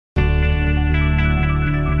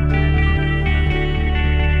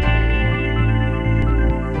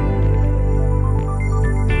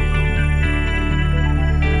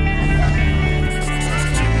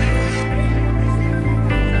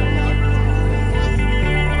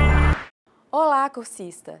Olá,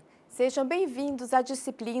 cursista! Sejam bem-vindos à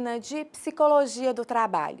disciplina de Psicologia do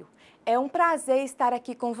Trabalho. É um prazer estar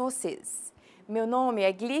aqui com vocês. Meu nome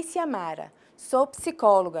é Glícia Mara, sou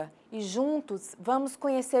psicóloga e juntos vamos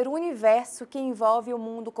conhecer o universo que envolve o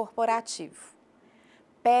mundo corporativo.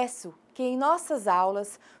 Peço que em nossas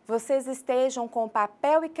aulas vocês estejam com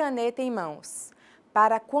papel e caneta em mãos,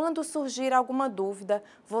 para quando surgir alguma dúvida,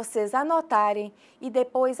 vocês anotarem e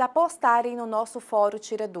depois apostarem no nosso fórum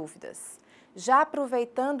Tira Dúvidas. Já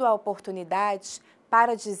aproveitando a oportunidade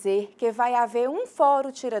para dizer que vai haver um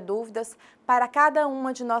fórum Tira Dúvidas para cada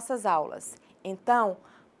uma de nossas aulas. Então,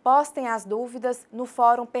 postem as dúvidas no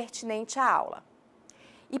fórum pertinente à aula.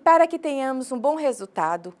 E para que tenhamos um bom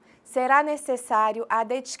resultado, será necessário a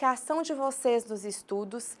dedicação de vocês nos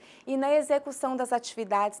estudos e na execução das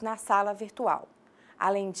atividades na sala virtual.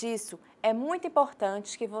 Além disso, é muito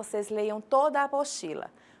importante que vocês leiam toda a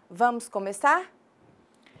apostila. Vamos começar?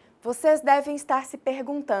 Vocês devem estar se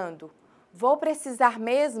perguntando: vou precisar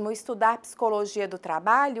mesmo estudar Psicologia do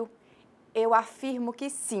Trabalho? Eu afirmo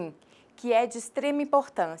que sim, que é de extrema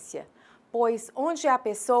importância, pois onde há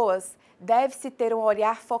pessoas, deve-se ter um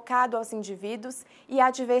olhar focado aos indivíduos e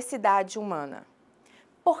à diversidade humana.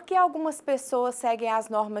 Por que algumas pessoas seguem as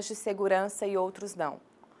normas de segurança e outros não?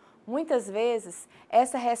 Muitas vezes,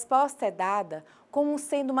 essa resposta é dada como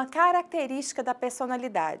sendo uma característica da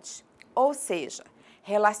personalidade, ou seja,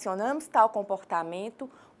 relacionamos tal comportamento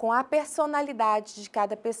com a personalidade de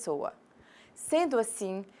cada pessoa. Sendo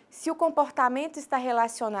assim, se o comportamento está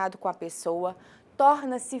relacionado com a pessoa,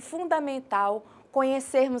 torna-se fundamental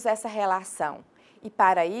conhecermos essa relação. E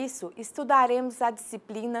para isso, estudaremos a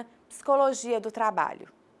disciplina Psicologia do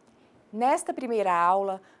Trabalho. Nesta primeira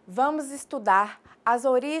aula, vamos estudar as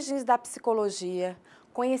origens da psicologia,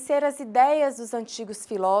 conhecer as ideias dos antigos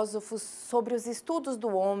filósofos sobre os estudos do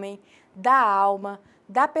homem, da alma,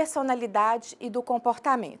 da personalidade e do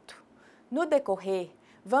comportamento. No decorrer,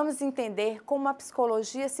 vamos entender como a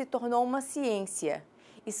psicologia se tornou uma ciência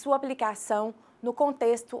e sua aplicação no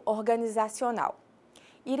contexto organizacional.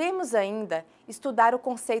 Iremos ainda estudar o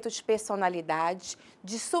conceito de personalidade,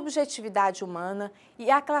 de subjetividade humana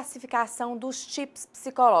e a classificação dos tipos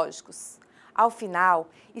psicológicos. Ao final,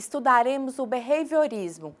 estudaremos o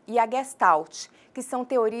behaviorismo e a Gestalt, que são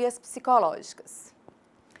teorias psicológicas.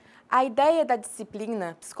 A ideia da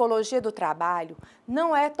disciplina Psicologia do Trabalho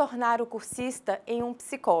não é tornar o cursista em um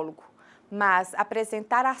psicólogo, mas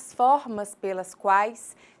apresentar as formas pelas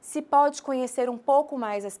quais se pode conhecer um pouco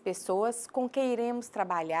mais as pessoas com quem iremos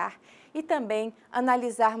trabalhar e também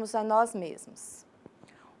analisarmos a nós mesmos.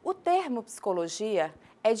 O termo psicologia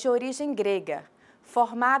é de origem grega,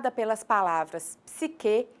 formada pelas palavras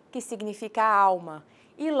psique, que significa alma,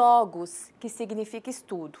 e logos, que significa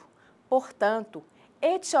estudo. Portanto,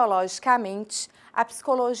 etiologicamente, a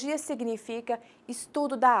psicologia significa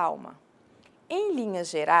estudo da alma. Em linhas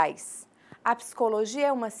gerais, a psicologia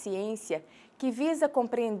é uma ciência que visa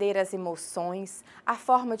compreender as emoções, a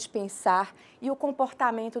forma de pensar e o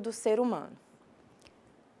comportamento do ser humano.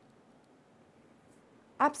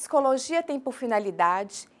 A psicologia tem por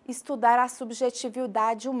finalidade estudar a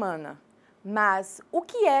subjetividade humana. Mas o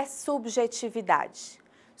que é subjetividade?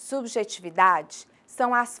 Subjetividade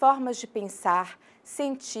são as formas de pensar,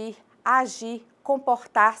 sentir, agir,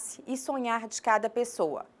 comportar-se e sonhar de cada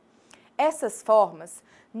pessoa. Essas formas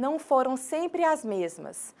não foram sempre as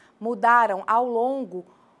mesmas, mudaram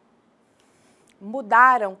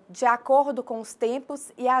de acordo com os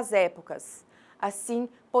tempos e as épocas. Assim,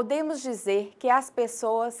 podemos dizer que as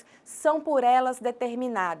pessoas são por elas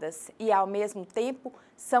determinadas e, ao mesmo tempo,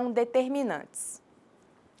 são determinantes.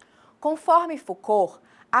 Conforme Foucault,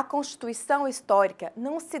 a constituição histórica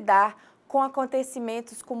não se dá com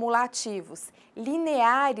acontecimentos cumulativos,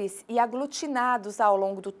 lineares e aglutinados ao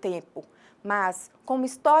longo do tempo, mas como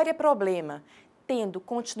história-problema, tendo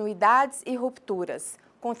continuidades e rupturas,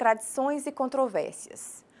 contradições e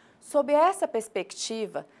controvérsias. Sob essa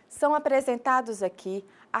perspectiva, são apresentados aqui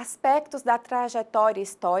aspectos da trajetória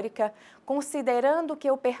histórica, considerando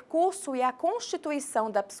que o percurso e a constituição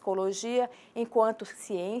da psicologia enquanto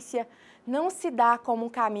ciência não se dá como um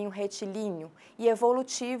caminho retilíneo e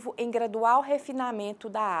evolutivo em gradual refinamento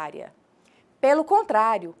da área. Pelo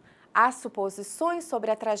contrário, as suposições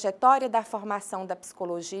sobre a trajetória da formação da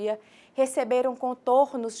psicologia receberam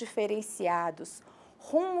contornos diferenciados,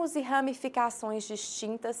 rumos e ramificações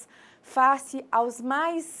distintas face aos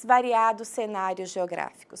mais variados cenários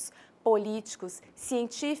geográficos, políticos,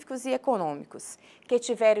 científicos e econômicos, que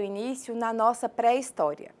tiveram início na nossa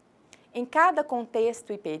pré-história. Em cada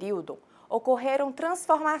contexto e período, ocorreram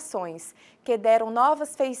transformações que deram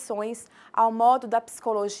novas feições ao modo da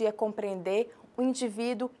psicologia compreender o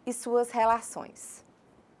indivíduo e suas relações.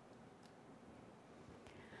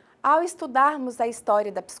 Ao estudarmos a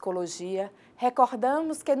história da psicologia,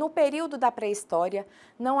 recordamos que no período da pré-história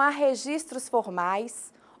não há registros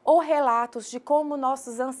formais ou relatos de como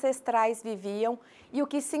nossos ancestrais viviam e o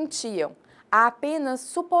que sentiam. Há apenas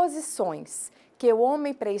suposições que o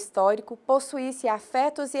homem pré-histórico possuísse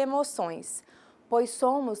afetos e emoções, pois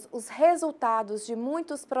somos os resultados de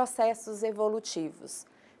muitos processos evolutivos,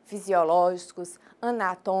 fisiológicos,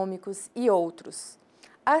 anatômicos e outros.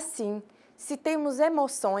 Assim, se temos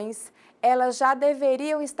emoções, elas já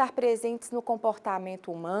deveriam estar presentes no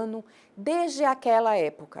comportamento humano desde aquela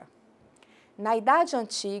época. Na Idade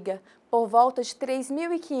Antiga, por volta de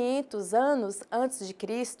 3.500 anos antes de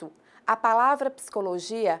Cristo, a palavra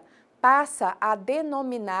psicologia passa a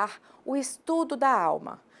denominar o estudo da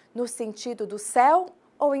alma, no sentido do céu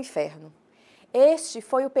ou inferno. Este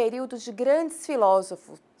foi o período de grandes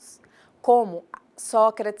filósofos, como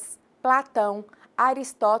Sócrates, Platão,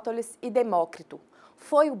 Aristóteles e Demócrito.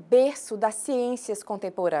 Foi o berço das ciências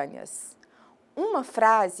contemporâneas. Uma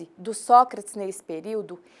frase do Sócrates nesse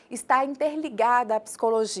período está interligada à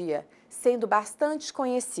psicologia, sendo bastante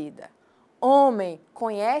conhecida. Homem,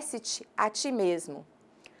 conhece-te a ti mesmo.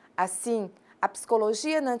 Assim, a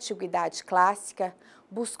psicologia na Antiguidade Clássica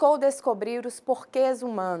buscou descobrir os porquês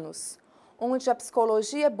humanos, onde a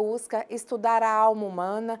psicologia busca estudar a alma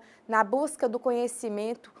humana na busca do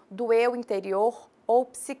conhecimento do eu interior ou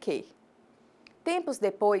psique. Tempos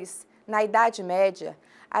depois, na Idade Média,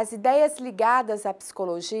 as ideias ligadas à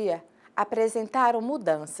psicologia apresentaram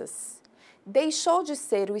mudanças. Deixou de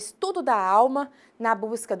ser o estudo da alma na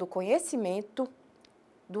busca do conhecimento,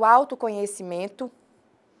 do autoconhecimento,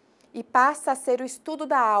 e passa a ser o estudo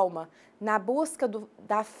da alma na busca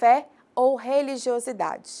da fé ou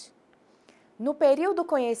religiosidade. No período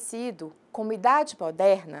conhecido como Idade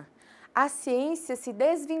Moderna, as ciências se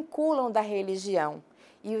desvinculam da religião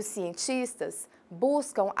e os cientistas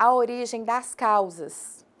buscam a origem das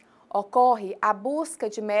causas. Ocorre a busca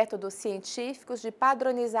de métodos científicos de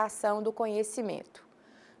padronização do conhecimento.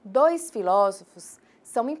 Dois filósofos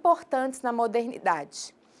são importantes na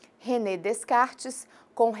modernidade: René Descartes,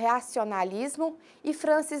 com o racionalismo, e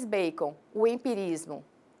Francis Bacon, o empirismo.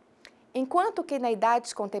 Enquanto que na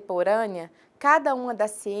idade contemporânea, cada uma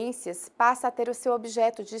das ciências passa a ter o seu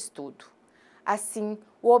objeto de estudo. Assim,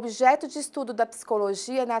 o objeto de estudo da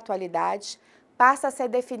psicologia na atualidade passa a ser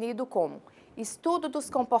definido como estudo dos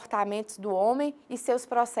comportamentos do homem e seus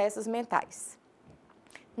processos mentais.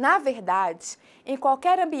 Na verdade, em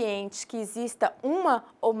qualquer ambiente que exista uma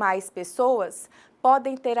ou mais pessoas,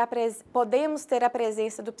 podemos ter a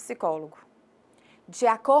presença do psicólogo. De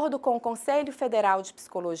acordo com o Conselho Federal de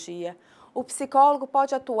Psicologia, o psicólogo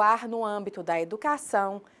pode atuar no âmbito da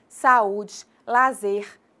educação, saúde,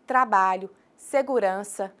 lazer, trabalho,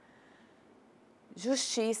 segurança,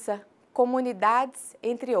 justiça, comunidades,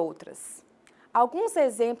 entre outras. Alguns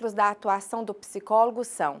exemplos da atuação do psicólogo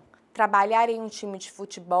são: trabalhar em um time de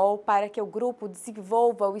futebol para que o grupo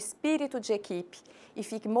desenvolva o espírito de equipe e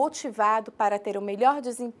fique motivado para ter o melhor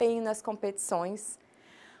desempenho nas competições.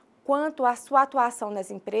 Quanto à sua atuação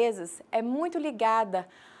nas empresas, é muito ligada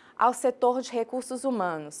ao setor de recursos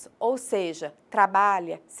humanos, ou seja,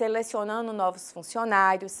 trabalha selecionando novos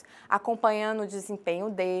funcionários, acompanhando o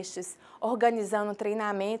desempenho destes, organizando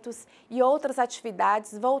treinamentos e outras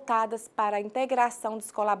atividades voltadas para a integração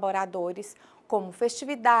dos colaboradores, como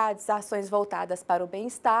festividades, ações voltadas para o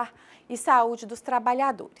bem-estar e saúde dos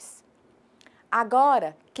trabalhadores.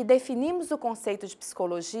 Agora que definimos o conceito de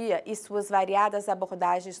psicologia e suas variadas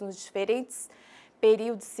abordagens nos diferentes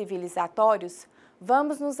períodos civilizatórios,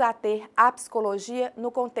 vamos nos ater à psicologia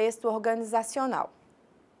no contexto organizacional.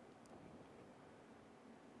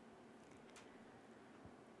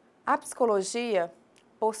 A psicologia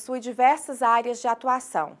possui diversas áreas de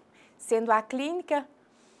atuação, sendo a clínica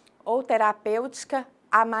ou terapêutica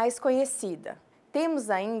a mais conhecida.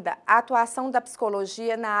 Temos ainda a atuação da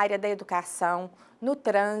psicologia na área da educação, no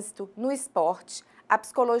trânsito, no esporte, a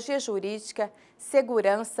psicologia jurídica,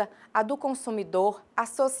 segurança, a do consumidor, a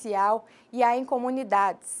social e a em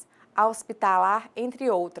comunidades, a hospitalar, entre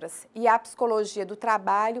outras, e a psicologia do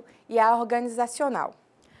trabalho e a organizacional.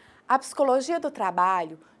 A psicologia do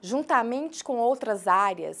trabalho, juntamente com outras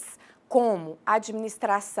áreas, como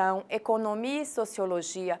administração, economia e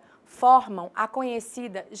sociologia, formam a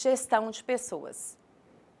conhecida gestão de pessoas.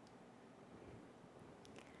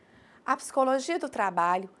 A psicologia do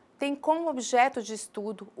trabalho tem como objeto de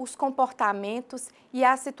estudo os comportamentos e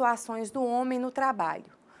as situações do homem no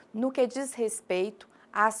trabalho, no que diz respeito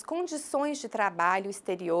às condições de trabalho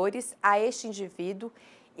exteriores a este indivíduo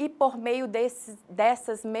e por meio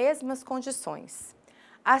dessas mesmas condições.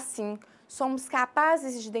 Assim, somos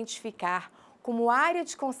capazes de identificar como área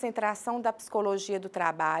de concentração da psicologia do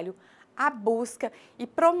trabalho a busca e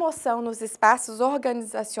promoção nos espaços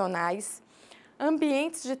organizacionais,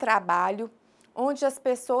 ambientes de trabalho, onde as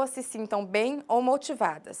pessoas se sintam bem ou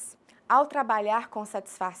motivadas. Ao trabalhar com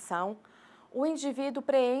satisfação, o indivíduo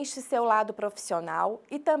preenche seu lado profissional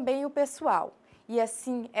e também o pessoal. E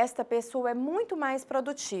assim, esta pessoa é muito mais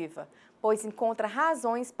produtiva, pois encontra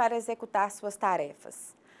razões para executar suas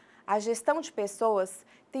tarefas. A gestão de pessoas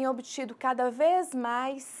tem obtido cada vez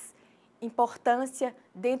mais importância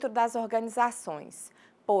dentro das organizações,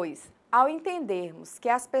 pois, ao entendermos que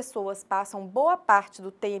as pessoas passam boa parte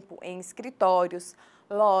do tempo em escritórios,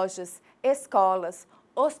 lojas, escolas,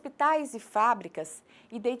 hospitais e fábricas,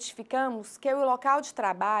 identificamos que o local de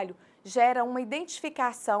trabalho gera uma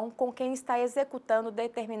identificação com quem está executando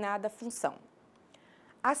determinada função.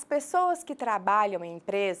 As pessoas que trabalham em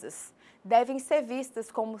empresas devem ser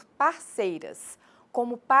vistas como parceiras,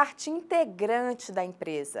 como parte integrante da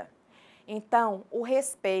empresa. Então, o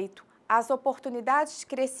respeito, as oportunidades de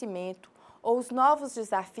crescimento ou os novos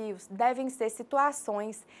desafios devem ser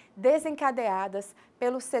situações desencadeadas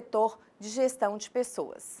pelo setor de gestão de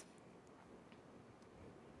pessoas.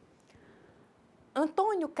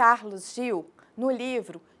 Antônio Carlos Gil, no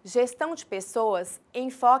livro Gestão de Pessoas,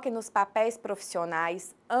 Enfoque nos Papéis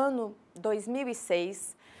Profissionais, ano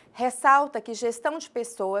 2006, ressalta que gestão de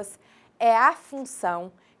pessoas é a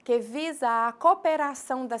função que visa a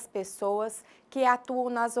cooperação das pessoas que atuam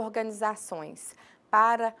nas organizações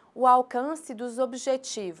para o alcance dos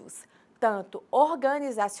objetivos, tanto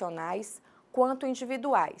organizacionais quanto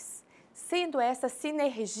individuais, sendo essa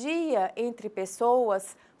sinergia entre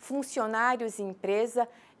pessoas, funcionários e empresa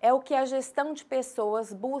é o que a gestão de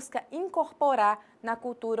pessoas busca incorporar na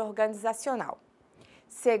cultura organizacional.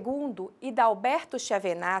 Segundo Hidalberto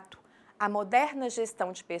Chiavenato, a moderna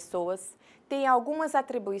gestão de pessoas tem algumas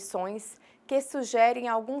atribuições que sugerem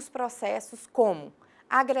alguns processos como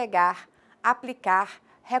agregar, aplicar,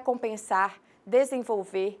 recompensar,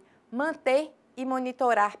 desenvolver, manter e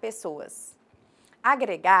monitorar pessoas.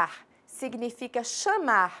 Agregar significa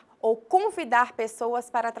chamar ou convidar pessoas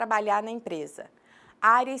para trabalhar na empresa,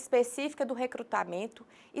 área específica do recrutamento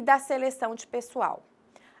e da seleção de pessoal.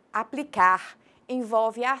 Aplicar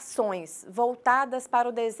envolve ações voltadas para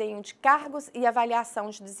o desenho de cargos e avaliação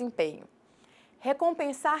de desempenho.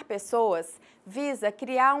 Recompensar pessoas visa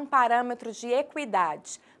criar um parâmetro de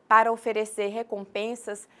equidade para oferecer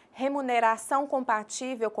recompensas, remuneração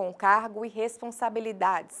compatível com o cargo e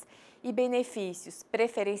responsabilidades e benefícios,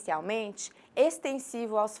 preferencialmente,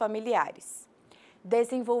 extensivo aos familiares.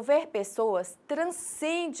 Desenvolver pessoas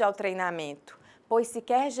transcende ao treinamento, pois se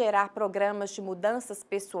quer gerar programas de mudanças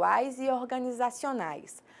pessoais e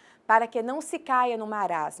organizacionais, para que não se caia no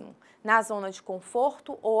marasmo, na zona de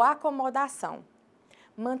conforto ou acomodação.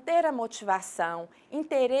 Manter a motivação,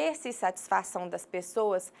 interesse e satisfação das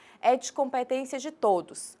pessoas é de competência de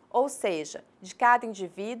todos, ou seja, de cada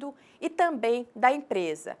indivíduo e também da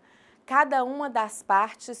empresa, cada uma das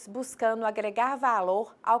partes buscando agregar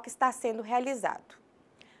valor ao que está sendo realizado.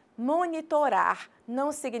 Monitorar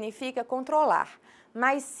não significa controlar,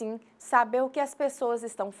 mas sim saber o que as pessoas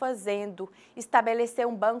estão fazendo, estabelecer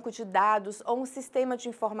um banco de dados ou um sistema de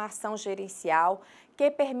informação gerencial que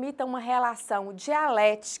permita uma relação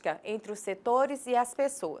dialética entre os setores e as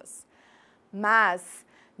pessoas. Mas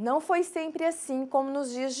não foi sempre assim como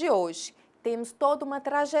nos dias de hoje. Temos toda uma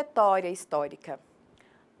trajetória histórica.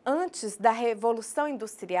 Antes da Revolução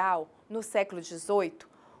Industrial, no século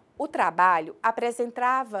XVIII, o trabalho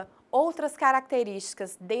apresentava outras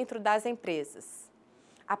características dentro das empresas.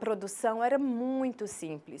 A produção era muito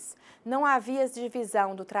simples, não havia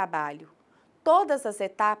divisão do trabalho. Todas as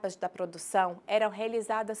etapas da produção eram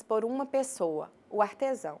realizadas por uma pessoa, o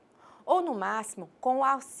artesão, ou no máximo com o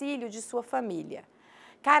auxílio de sua família,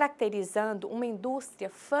 caracterizando uma indústria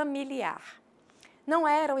familiar. Não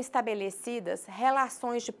eram estabelecidas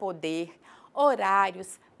relações de poder,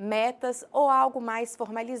 horários, metas ou algo mais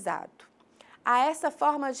formalizado. A essa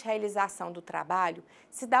forma de realização do trabalho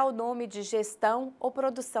se dá o nome de gestão ou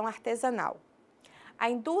produção artesanal. A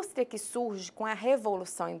indústria que surge com a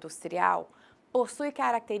Revolução Industrial possui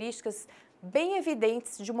características bem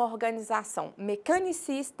evidentes de uma organização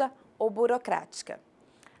mecanicista ou burocrática.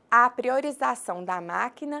 A priorização da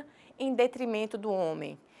máquina em detrimento do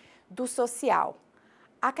homem, do social.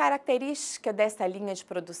 A característica dessa linha de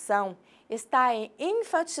produção está em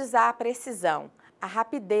enfatizar a precisão, a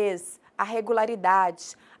rapidez, a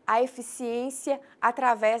regularidade, a eficiência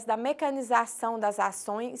através da mecanização das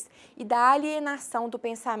ações e da alienação do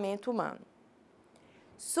pensamento humano.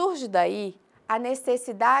 Surge daí a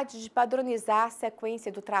necessidade de padronizar a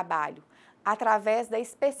sequência do trabalho, através da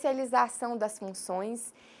especialização das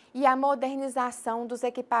funções e a modernização dos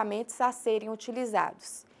equipamentos a serem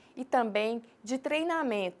utilizados, e também de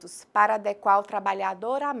treinamentos para adequar o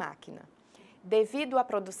trabalhador à máquina. Devido à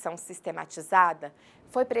produção sistematizada,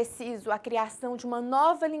 foi preciso a criação de uma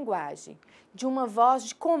nova linguagem, de uma voz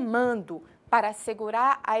de comando para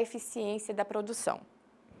assegurar a eficiência da produção.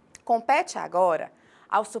 Compete agora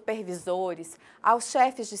aos supervisores, aos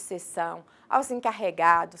chefes de seção, aos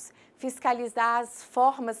encarregados, fiscalizar as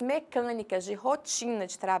formas mecânicas de rotina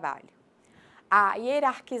de trabalho. A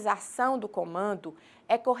hierarquização do comando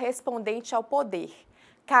é correspondente ao poder,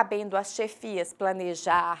 cabendo às chefias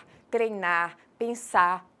planejar, treinar,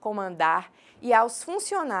 pensar, comandar e aos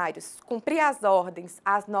funcionários cumprir as ordens,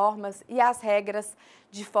 as normas e as regras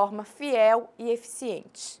de forma fiel e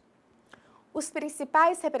eficiente. Os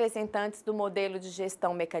principais representantes do modelo de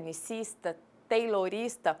gestão mecanicista,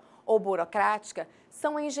 taylorista ou burocrática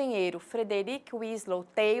são o engenheiro Frederick Winslow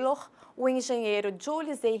Taylor, o engenheiro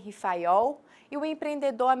Julius Henry Fayol e o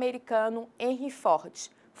empreendedor americano Henry Ford,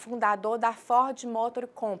 fundador da Ford Motor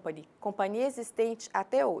Company, companhia existente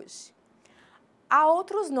até hoje. Há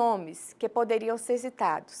outros nomes que poderiam ser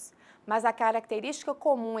citados, mas a característica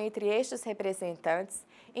comum entre estes representantes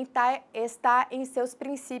está em seus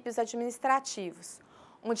princípios administrativos,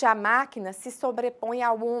 onde a máquina se sobrepõe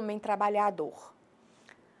ao homem trabalhador.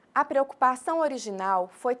 A preocupação original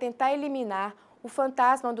foi tentar eliminar o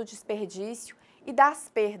fantasma do desperdício e das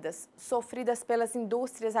perdas sofridas pelas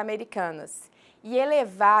indústrias americanas e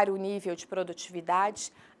elevar o nível de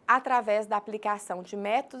produtividade através da aplicação de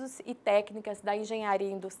métodos e técnicas da engenharia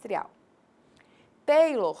industrial.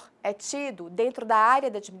 Taylor é tido, dentro da área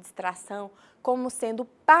da administração, como sendo o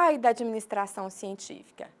pai da administração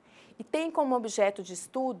científica e tem como objeto de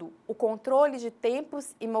estudo o controle de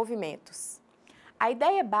tempos e movimentos. A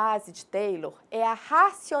ideia base de Taylor é a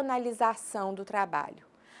racionalização do trabalho,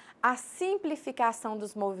 a simplificação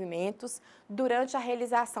dos movimentos durante a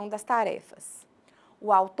realização das tarefas.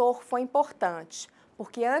 O autor foi importante,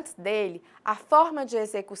 porque antes dele, a forma de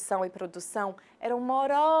execução e produção eram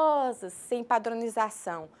morosas, sem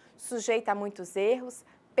padronização, sujeita a muitos erros,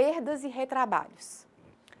 perdas e retrabalhos.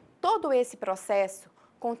 Todo esse processo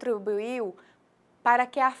contribuiu para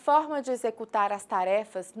que a forma de executar as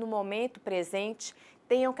tarefas no momento presente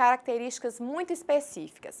tenham características muito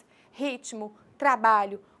específicas: ritmo,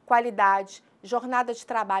 trabalho, qualidade, jornada de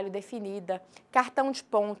trabalho definida, cartão de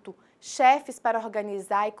ponto, chefes para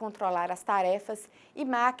organizar e controlar as tarefas e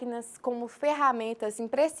máquinas como ferramentas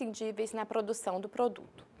imprescindíveis na produção do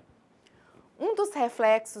produto. Um dos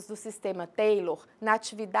reflexos do sistema Taylor na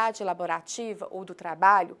atividade laborativa ou do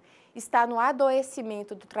trabalho está no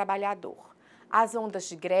adoecimento do trabalhador, as ondas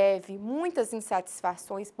de greve, muitas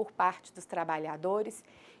insatisfações por parte dos trabalhadores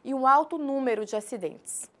e um alto número de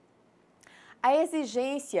acidentes. A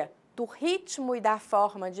exigência do ritmo e da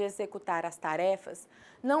forma de executar as tarefas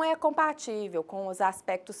não é compatível com os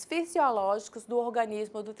aspectos fisiológicos do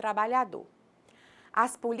organismo do trabalhador.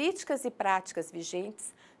 As políticas e práticas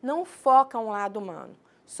vigentes não focam o lado humano,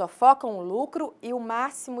 só focam o lucro e o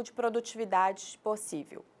máximo de produtividade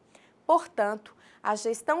possível. Portanto, a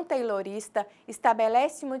gestão taylorista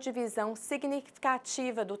estabelece uma divisão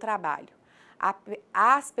significativa do trabalho.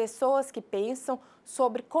 Há as pessoas que pensam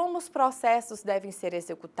sobre como os processos devem ser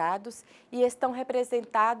executados e estão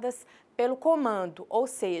representadas pelo comando, ou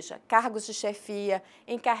seja, cargos de chefia,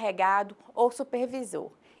 encarregado ou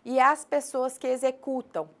supervisor. E há as pessoas que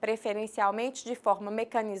executam, preferencialmente de forma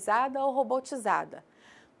mecanizada ou robotizada,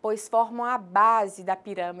 pois formam a base da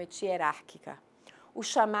pirâmide hierárquica. O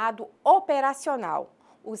chamado operacional,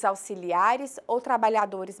 os auxiliares ou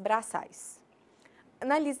trabalhadores braçais.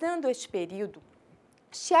 Analisando este período,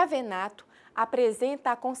 Chiavenato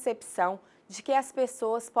apresenta a concepção de que as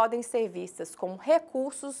pessoas podem ser vistas como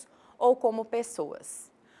recursos ou como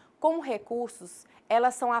pessoas. Como recursos,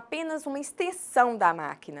 elas são apenas uma extensão da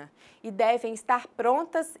máquina e devem estar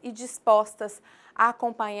prontas e dispostas a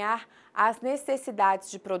acompanhar as necessidades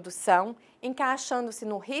de produção, encaixando-se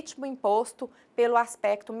no ritmo imposto pelo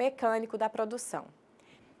aspecto mecânico da produção.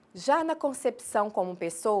 Já na concepção como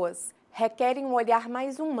pessoas, requerem um olhar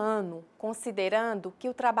mais humano, considerando que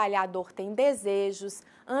o trabalhador tem desejos,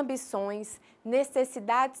 ambições,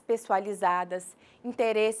 necessidades pessoalizadas,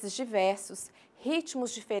 interesses diversos,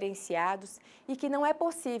 ritmos diferenciados e que não é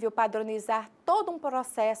possível padronizar todo um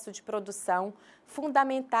processo de produção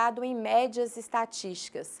fundamentado em médias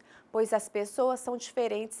estatísticas, pois as pessoas são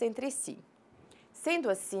diferentes entre si. Sendo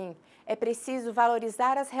assim, é preciso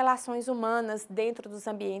valorizar as relações humanas dentro dos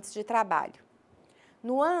ambientes de trabalho.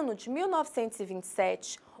 No ano de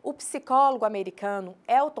 1927, o psicólogo americano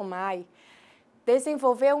Elton May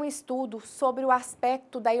desenvolveu um estudo sobre o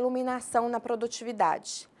aspecto da iluminação na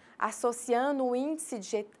produtividade, associando o índice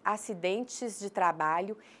de acidentes de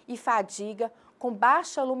trabalho e fadiga com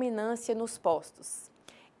baixa luminância nos postos.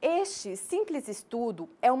 Este simples estudo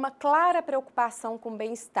é uma clara preocupação com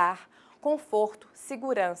bem-estar, conforto,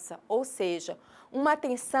 segurança, ou seja, uma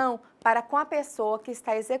atenção para com a pessoa que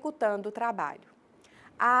está executando o trabalho.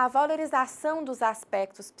 A valorização dos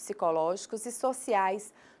aspectos psicológicos e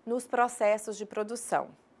sociais nos processos de produção,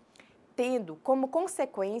 tendo como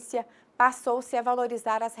consequência passou-se a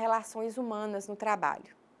valorizar as relações humanas no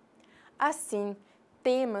trabalho. Assim,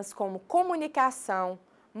 temas como comunicação,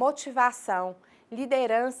 motivação,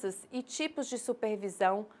 lideranças e tipos de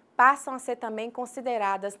supervisão passam a ser também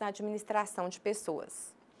consideradas na administração de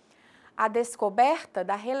pessoas. A descoberta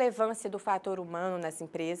da relevância do fator humano nas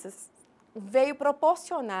empresas veio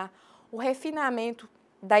proporcionar o refinamento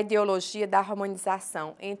da ideologia da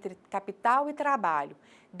harmonização entre capital e trabalho,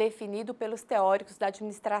 definido pelos teóricos da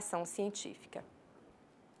administração científica.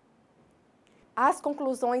 As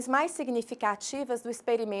conclusões mais significativas do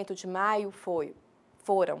experimento de Maio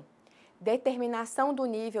foram determinação do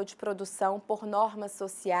nível de produção por normas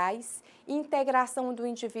sociais e integração do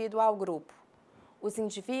indivíduo ao grupo. Os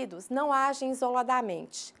indivíduos não agem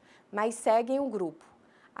isoladamente, mas seguem o grupo.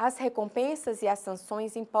 As recompensas e as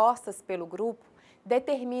sanções impostas pelo grupo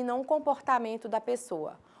determinam o comportamento da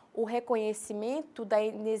pessoa. O reconhecimento da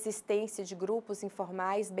inexistência de grupos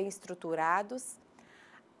informais bem estruturados.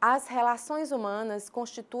 As relações humanas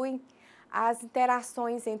constituem as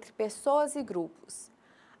interações entre pessoas e grupos.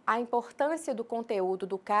 A importância do conteúdo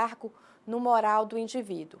do cargo no moral do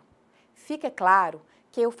indivíduo. Fica claro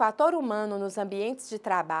que o fator humano nos ambientes de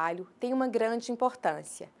trabalho tem uma grande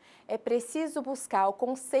importância. É preciso buscar o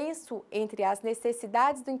consenso entre as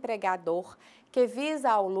necessidades do empregador, que visa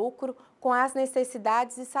ao lucro, com as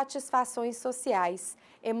necessidades e satisfações sociais,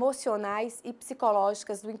 emocionais e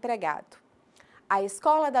psicológicas do empregado. A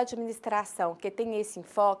escola da administração que tem esse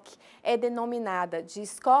enfoque é denominada de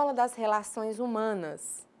Escola das Relações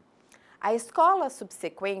Humanas. A escola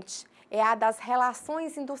subsequente é a das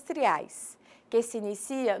relações industriais, que se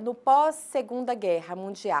inicia no pós-Segunda Guerra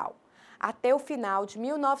Mundial, até o final de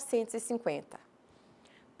 1950.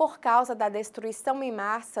 Por causa da destruição em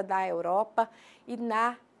massa da Europa e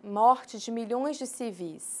na morte de milhões de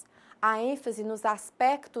civis, a ênfase nos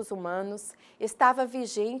aspectos humanos estava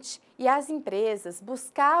vigente e as empresas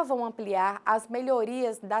buscavam ampliar as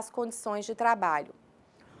melhorias das condições de trabalho.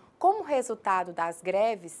 Como resultado das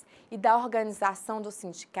greves e da organização dos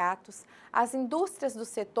sindicatos, as indústrias do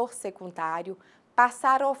setor secundário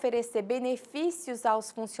passaram a oferecer benefícios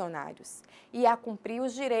aos funcionários e a cumprir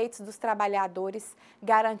os direitos dos trabalhadores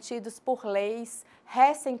garantidos por leis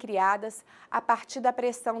recém-criadas a partir da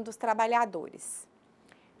pressão dos trabalhadores.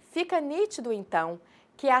 Fica nítido, então,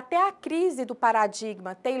 que até a crise do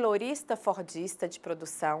paradigma taylorista-fordista de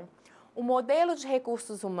produção, o modelo de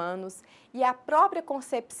recursos humanos e a própria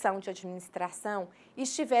concepção de administração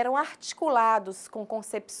estiveram articulados com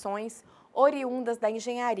concepções oriundas da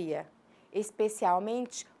engenharia,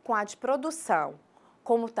 especialmente com a de produção,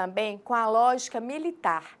 como também com a lógica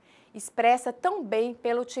militar, expressa tão bem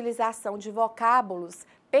pela utilização de vocábulos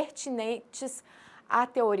pertinentes à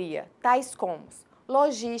teoria, tais como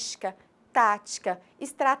logística, tática,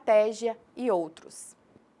 estratégia e outros.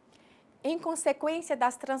 Em consequência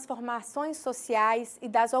das transformações sociais e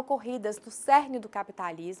das ocorridas no cerne do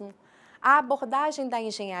capitalismo, a abordagem da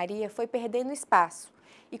engenharia foi perdendo espaço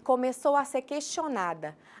e começou a ser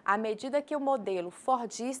questionada à medida que o modelo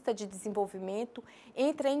fordista de desenvolvimento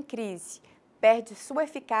entra em crise, perde sua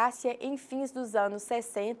eficácia em fins dos anos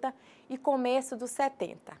 60 e começo dos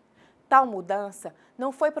 70. Tal mudança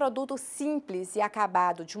não foi produto simples e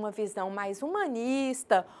acabado de uma visão mais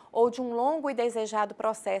humanista ou de um longo e desejado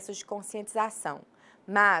processo de conscientização,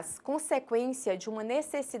 mas consequência de uma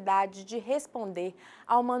necessidade de responder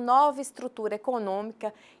a uma nova estrutura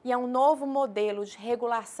econômica e a um novo modelo de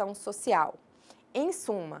regulação social. Em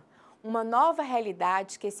suma, uma nova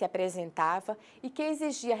realidade que se apresentava e que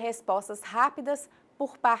exigia respostas rápidas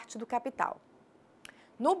por parte do capital.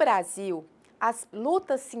 No Brasil, as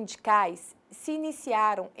lutas sindicais se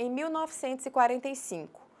iniciaram em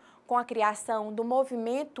 1945, com a criação do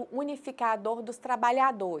Movimento Unificador dos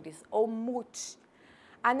Trabalhadores, ou MUT.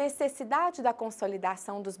 A necessidade da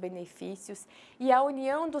consolidação dos benefícios e a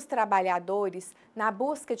união dos trabalhadores na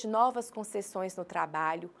busca de novas concessões no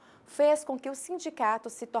trabalho fez com que os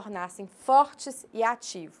sindicatos se tornassem fortes e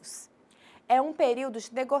ativos. É um período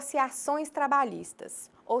de negociações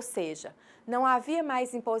trabalhistas, ou seja, não havia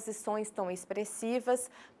mais imposições tão expressivas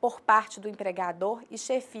por parte do empregador e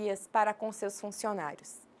chefias para com seus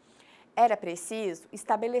funcionários. Era preciso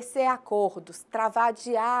estabelecer acordos, travar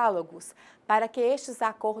diálogos para que estes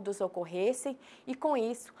acordos ocorressem e, com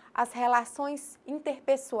isso, as relações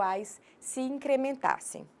interpessoais se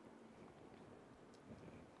incrementassem.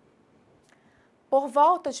 Por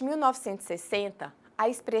volta de 1960, a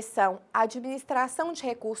expressão Administração de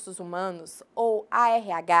Recursos Humanos, ou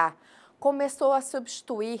ARH, começou a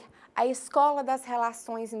substituir a Escola das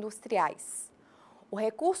Relações Industriais. O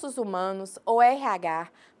Recursos Humanos, ou RH,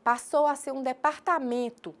 passou a ser um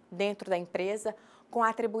departamento dentro da empresa com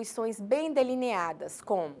atribuições bem delineadas,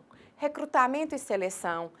 como recrutamento e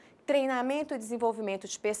seleção, treinamento e desenvolvimento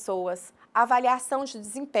de pessoas, avaliação de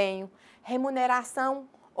desempenho, remuneração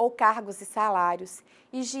ou cargos e salários,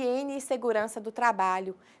 higiene e segurança do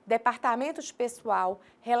trabalho, departamento de pessoal,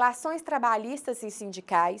 relações trabalhistas e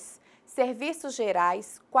sindicais, serviços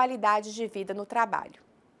gerais, qualidade de vida no trabalho.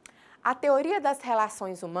 A teoria das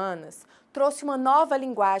relações humanas trouxe uma nova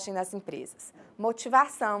linguagem nas empresas: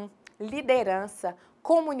 motivação, liderança,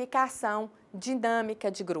 comunicação, dinâmica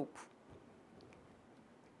de grupo.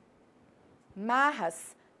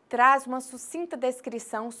 Marras traz uma sucinta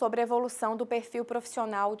descrição sobre a evolução do perfil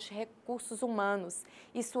profissional de recursos humanos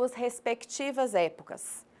e suas respectivas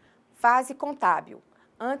épocas. Fase contábil,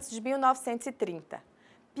 antes de 1930,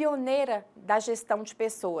 pioneira da gestão de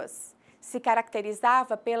pessoas. Se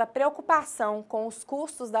caracterizava pela preocupação com os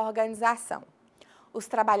custos da organização. Os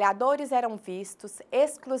trabalhadores eram vistos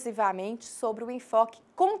exclusivamente sobre o enfoque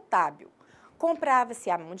contábil.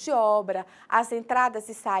 Comprava-se a mão de obra, as entradas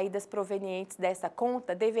e saídas provenientes dessa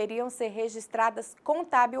conta deveriam ser registradas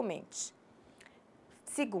contabilmente.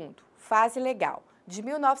 Segundo, fase legal, de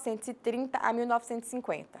 1930 a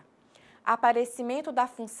 1950. Aparecimento da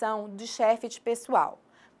função de chefe de pessoal,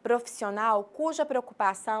 profissional cuja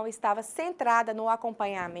preocupação estava centrada no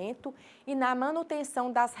acompanhamento e na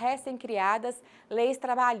manutenção das recém-criadas leis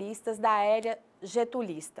trabalhistas da era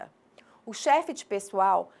getulista. O chefe de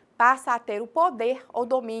pessoal passa a ter o poder ou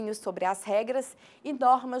domínio sobre as regras e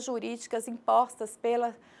normas jurídicas impostas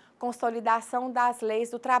pela Consolidação das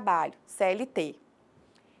Leis do Trabalho, CLT.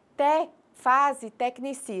 Fase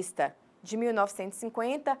tecnicista, de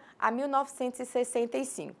 1950 a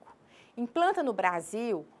 1965. Implanta no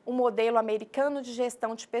Brasil o modelo americano de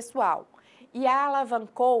gestão de pessoal e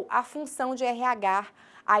alavancou a função de RH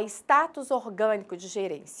a status orgânico de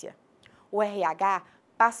gerência. O RH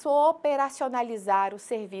passou a operacionalizar os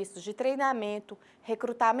serviços de treinamento,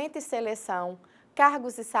 recrutamento e seleção,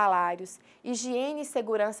 cargos e salários, higiene e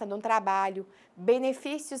segurança no trabalho,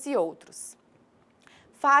 benefícios e outros.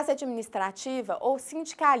 Fase administrativa ou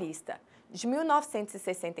sindicalista, de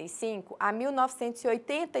 1965 a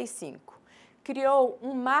 1985, criou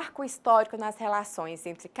um marco histórico nas relações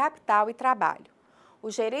entre capital e trabalho.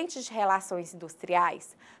 O gerente de relações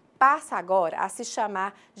industriais passa agora a se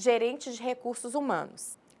chamar gerente de recursos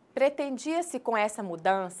humanos. Pretendia-se com essa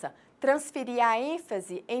mudança transferir a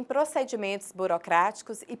ênfase em procedimentos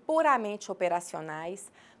burocráticos e puramente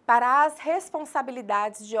operacionais para as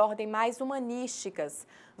responsabilidades de ordem mais humanísticas,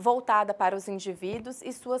 voltada para os indivíduos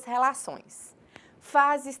e suas relações.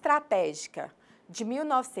 Fase estratégica, de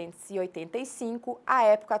 1985 à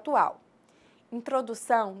época atual.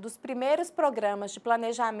 Introdução dos primeiros programas de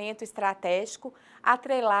planejamento estratégico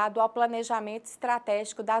atrelado ao planejamento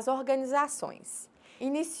estratégico das organizações.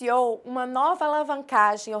 Iniciou uma nova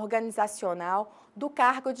alavancagem organizacional do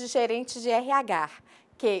cargo de gerente de RH,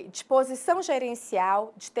 que, de posição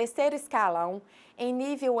gerencial de terceiro escalão, em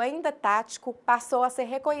nível ainda tático, passou a ser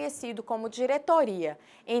reconhecido como diretoria,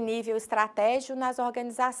 em nível estratégico nas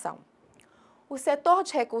organizações. O setor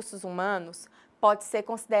de recursos humanos pode ser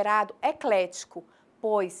considerado eclético,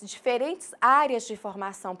 pois diferentes áreas de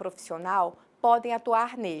formação profissional podem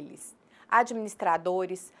atuar neles.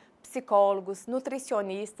 Administradores, psicólogos,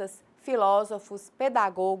 nutricionistas, filósofos,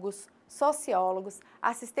 pedagogos, sociólogos,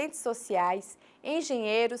 assistentes sociais,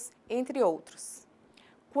 engenheiros, entre outros.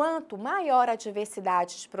 Quanto maior a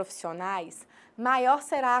diversidade de profissionais, maior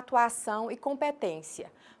será a atuação e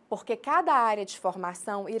competência, porque cada área de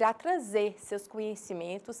formação irá trazer seus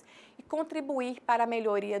conhecimentos e contribuir para a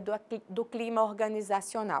melhoria do clima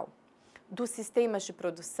organizacional, dos sistemas de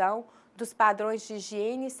produção, dos padrões de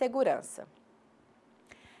higiene e segurança.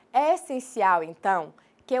 É essencial, então,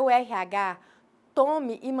 que o RH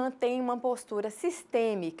tome e mantenha uma postura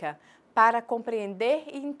sistêmica para compreender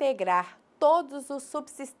e integrar todos os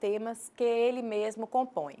subsistemas que ele mesmo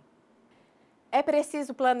compõe. É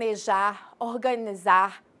preciso planejar,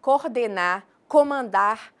 organizar, coordenar,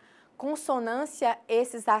 comandar, consonância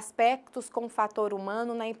esses aspectos com o fator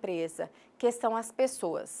humano na empresa, que são as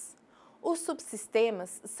pessoas. Os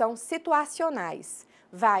subsistemas são situacionais,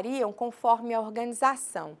 variam conforme a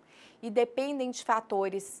organização e dependem de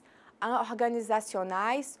fatores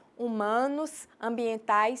organizacionais, humanos,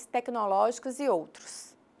 ambientais, tecnológicos e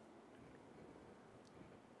outros.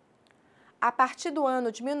 A partir do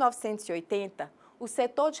ano de 1980, o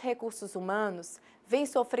setor de recursos humanos vem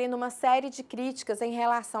sofrendo uma série de críticas em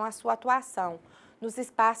relação à sua atuação nos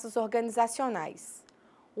espaços organizacionais.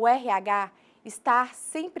 O RH está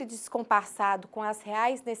sempre descompassado com as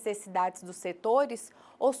reais necessidades dos setores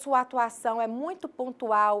ou sua atuação é muito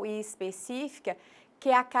pontual e específica que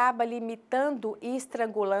acaba limitando e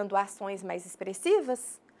estrangulando ações mais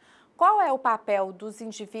expressivas? Qual é o papel dos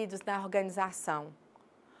indivíduos na organização?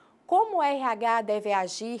 Como o RH deve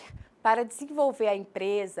agir para desenvolver a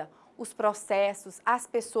empresa, os processos, as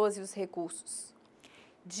pessoas e os recursos?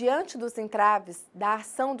 Diante dos entraves da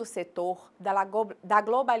ação do setor, da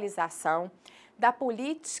globalização, da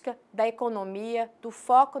política, da economia, do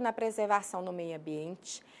foco na preservação do meio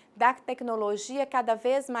ambiente, da tecnologia cada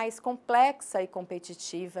vez mais complexa e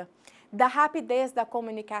competitiva, da rapidez da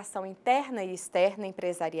comunicação interna e externa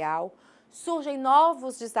empresarial, surgem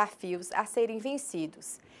novos desafios a serem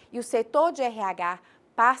vencidos e o setor de RH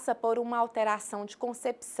passa por uma alteração de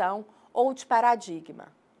concepção ou de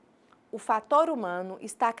paradigma. O fator humano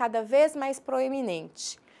está cada vez mais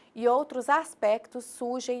proeminente e outros aspectos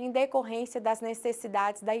surgem em decorrência das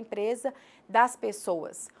necessidades da empresa, das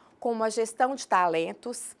pessoas, como a gestão de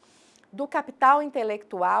talentos, do capital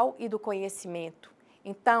intelectual e do conhecimento.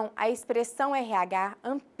 Então, a expressão RH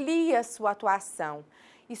amplia sua atuação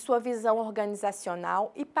e sua visão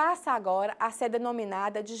organizacional e passa agora a ser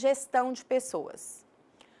denominada de gestão de pessoas.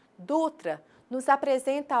 Dutra nos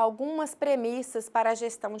apresenta algumas premissas para a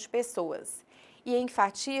gestão de pessoas e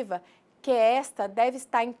enfatiza que esta deve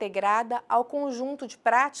estar integrada ao conjunto de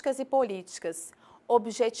práticas e políticas,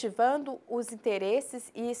 objetivando os interesses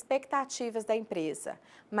e expectativas da empresa,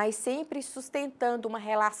 mas sempre sustentando uma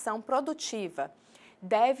relação produtiva.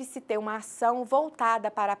 Deve-se ter uma ação voltada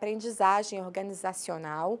para a aprendizagem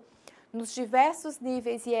organizacional nos diversos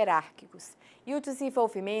níveis hierárquicos e o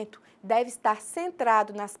desenvolvimento deve estar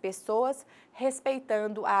centrado nas pessoas,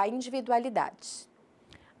 respeitando a individualidade.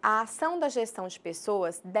 A ação da gestão de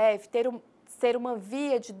pessoas deve ser uma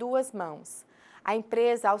via de duas mãos. A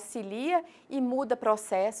empresa auxilia e muda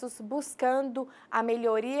processos, buscando a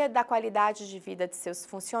melhoria da qualidade de vida de seus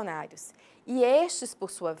funcionários. E estes, por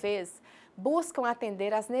sua vez, buscam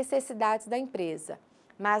atender às necessidades da empresa,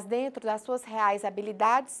 mas dentro das suas reais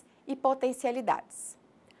habilidades e potencialidades.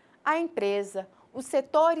 A empresa, os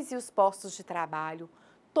setores e os postos de trabalho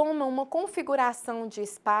tomam uma configuração de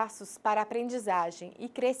espaços para aprendizagem e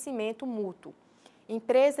crescimento mútuo,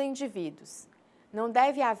 empresa e indivíduos. Não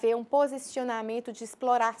deve haver um posicionamento de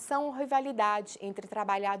exploração ou rivalidade entre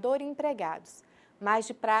trabalhador e empregados, mas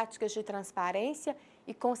de práticas de transparência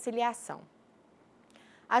e conciliação.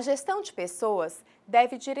 A gestão de pessoas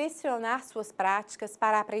deve direcionar suas práticas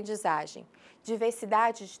para a aprendizagem,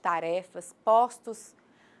 diversidade de tarefas, postos,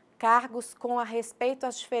 cargos com a respeito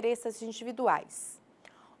às diferenças individuais.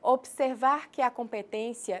 Observar que a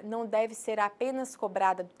competência não deve ser apenas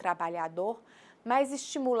cobrada do trabalhador, mas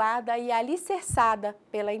estimulada e alicerçada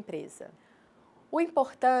pela empresa. O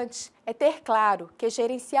importante é ter claro que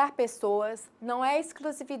gerenciar pessoas não é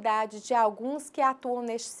exclusividade de alguns que atuam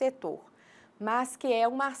neste setor, mas que é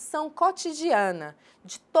uma ação cotidiana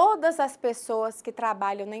de todas as pessoas que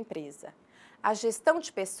trabalham na empresa. A gestão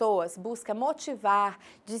de pessoas busca motivar,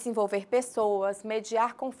 desenvolver pessoas,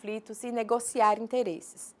 mediar conflitos e negociar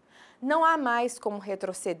interesses. Não há mais como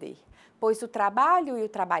retroceder, pois o trabalho e o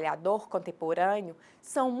trabalhador contemporâneo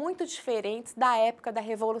são muito diferentes da época da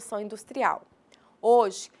Revolução Industrial.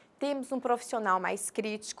 Hoje, temos um profissional mais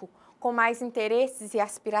crítico, com mais interesses e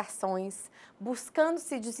aspirações, buscando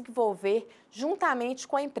se desenvolver juntamente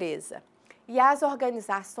com a empresa. E as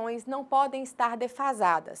organizações não podem estar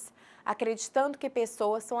defasadas, acreditando que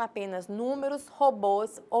pessoas são apenas números,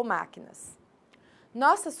 robôs ou máquinas.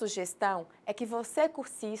 Nossa sugestão é que você,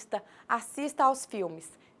 cursista, assista aos filmes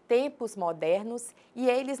Tempos Modernos e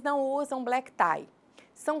eles não usam black tie.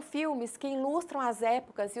 São filmes que ilustram as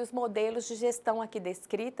épocas e os modelos de gestão aqui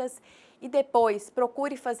descritas e depois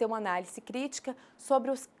procure fazer uma análise crítica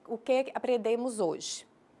sobre o que aprendemos hoje.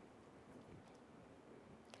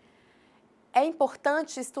 É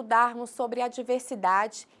importante estudarmos sobre a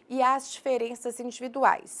diversidade e as diferenças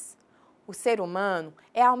individuais. O ser humano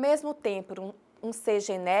é ao mesmo tempo um ser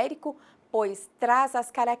genérico, pois traz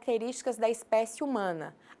as características da espécie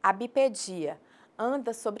humana, a bipedia,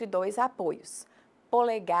 anda sobre dois apoios,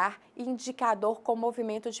 polegar e indicador com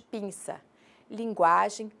movimento de pinça.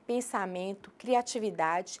 linguagem, pensamento,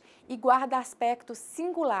 criatividade e guarda aspectos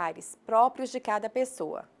singulares próprios de cada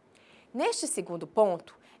pessoa. Neste segundo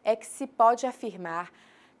ponto, é que se pode afirmar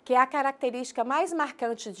que a característica mais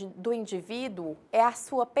marcante do indivíduo é a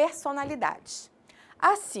sua personalidade.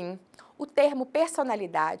 Assim, o termo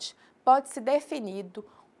personalidade pode ser definido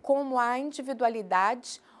como a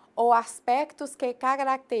individualidade ou aspectos que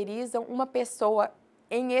caracterizam uma pessoa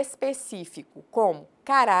em específico, como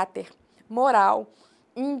caráter, moral,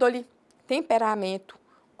 índole, temperamento,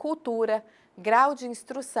 cultura, grau de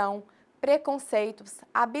instrução, preconceitos,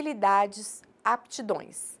 habilidades,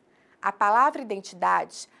 aptidões. A palavra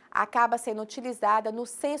identidade acaba sendo utilizada no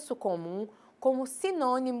senso comum como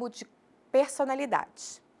sinônimo de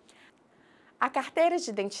personalidade. A carteira de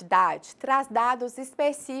identidade traz dados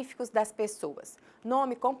específicos das pessoas: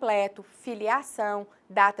 nome completo, filiação,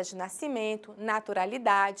 data de nascimento,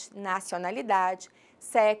 naturalidade, nacionalidade,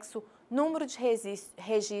 sexo, número de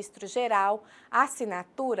registro geral,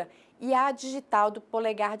 assinatura e a digital do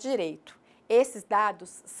polegar direito. Esses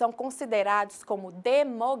dados são considerados como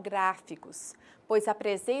demográficos, pois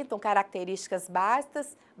apresentam características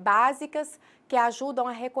básicas que ajudam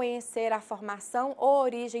a reconhecer a formação ou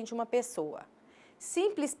origem de uma pessoa.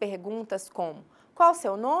 Simples perguntas como: qual o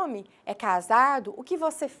seu nome? É casado? O que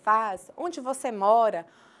você faz? Onde você mora?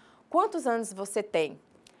 Quantos anos você tem?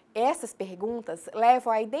 Essas perguntas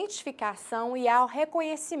levam à identificação e ao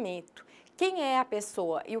reconhecimento. Quem é a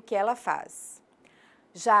pessoa e o que ela faz?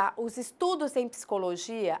 Já os estudos em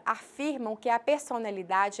psicologia afirmam que a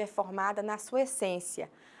personalidade é formada na sua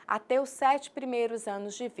essência, até os 7 primeiros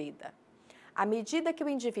anos de vida. À medida que o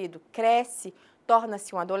indivíduo cresce,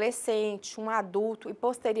 torna-se um adolescente, um adulto e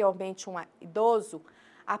posteriormente um idoso,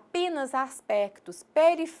 apenas aspectos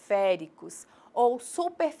periféricos ou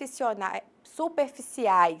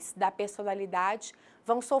superficiais da personalidade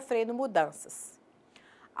vão sofrendo mudanças.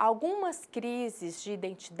 Algumas crises de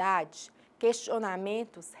identidade,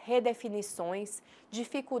 questionamentos, redefinições,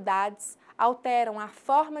 dificuldades alteram a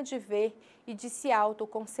forma de ver e de se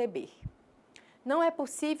autoconceber. Não é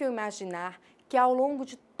possível imaginar que ao longo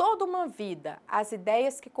de toda uma vida, as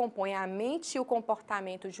ideias que compõem a mente e o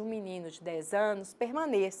comportamento de um menino de 10 anos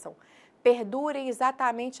permaneçam, perdurem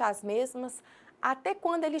exatamente as mesmas até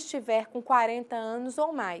quando ele estiver com 40 anos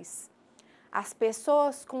ou mais. As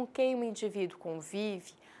pessoas com quem o indivíduo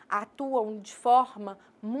convive atuam de forma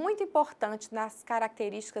muito importante nas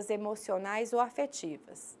características emocionais ou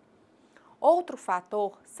afetivas. Outro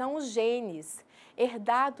fator são os genes,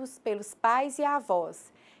 herdados pelos pais e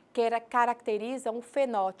avós, que caracterizam o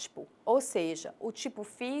fenótipo, ou seja, o tipo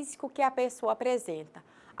físico que a pessoa apresenta,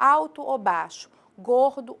 alto ou baixo,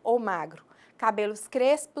 gordo ou magro, cabelos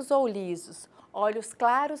crespos ou lisos, olhos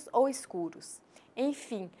claros ou escuros.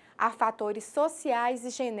 Enfim, há fatores sociais e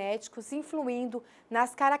genéticos influindo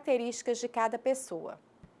nas características de cada pessoa.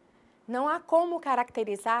 Não há como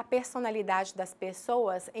caracterizar a personalidade das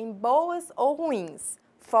pessoas em boas ou ruins,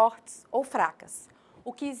 fortes ou fracas.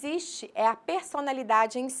 O que existe é a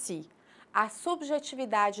personalidade em si, a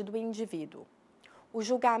subjetividade do indivíduo. O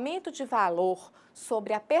julgamento de valor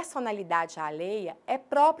sobre a personalidade alheia é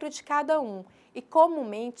próprio de cada um e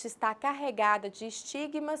comumente está carregada de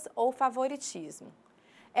estigmas ou favoritismo.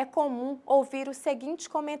 É comum ouvir o seguinte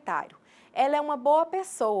comentário: ela é uma boa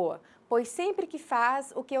pessoa, pois sempre que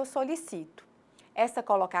faz o que eu solicito. Essa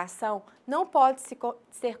colocação não pode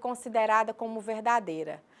ser considerada como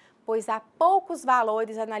verdadeira, pois há poucos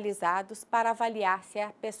valores analisados para avaliar se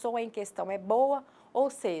a pessoa em questão é boa, ou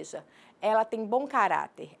seja, ela tem bom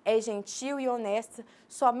caráter, é gentil e honesta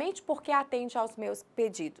somente porque atende aos meus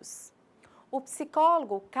pedidos. O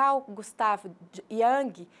psicólogo Carl Gustav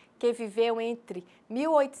Jung, que viveu entre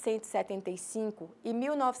 1875 e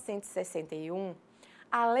 1961,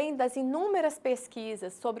 além das inúmeras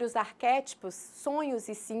pesquisas sobre os arquétipos, sonhos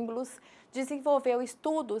e símbolos, desenvolveu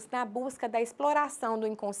estudos na busca da exploração do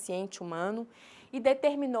inconsciente humano e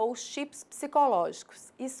determinou os tipos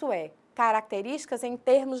psicológicos, isso é, características em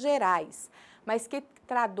termos gerais, mas que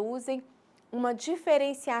traduzem uma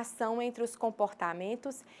diferenciação entre os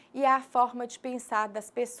comportamentos e a forma de pensar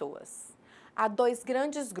das pessoas. Há dois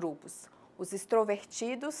grandes grupos: os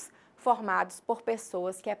extrovertidos, formados por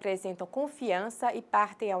pessoas que apresentam confiança e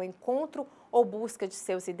partem ao encontro ou busca de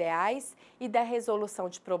seus ideais e da resolução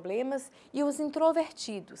de problemas, e os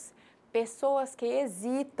introvertidos, pessoas que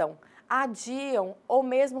hesitam, adiam ou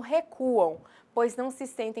mesmo recuam, pois não se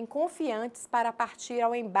sentem confiantes para partir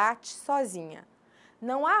ao embate sozinha.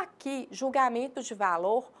 Não há aqui julgamento de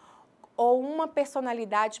valor ou uma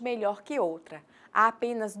personalidade melhor que outra. Há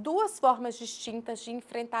apenas duas formas distintas de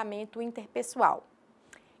enfrentamento interpessoal.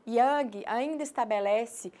 Young ainda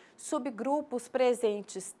estabelece subgrupos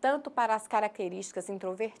presentes tanto para as características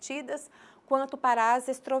introvertidas quanto para as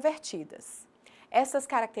extrovertidas. Essas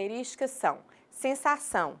características são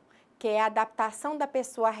sensação, que é a adaptação da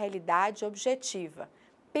pessoa à realidade objetiva,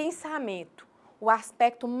 pensamento, o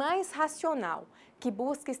aspecto mais racional, que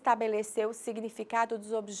busca estabelecer o significado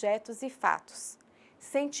dos objetos e fatos,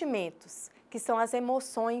 sentimentos, que são as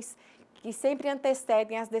emoções que sempre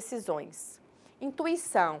antecedem as decisões.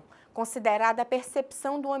 Intuição, considerada a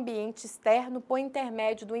percepção do ambiente externo por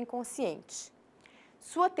intermédio do inconsciente.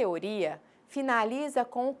 Sua teoria finaliza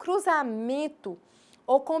com o cruzamento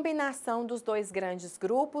ou combinação dos dois grandes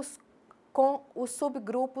grupos com os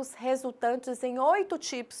subgrupos resultantes em 8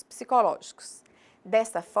 tipos psicológicos.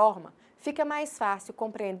 Dessa forma, fica mais fácil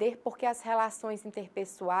compreender porque as relações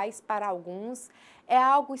interpessoais, para alguns, é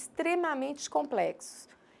algo extremamente complexo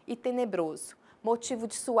e tenebroso, motivo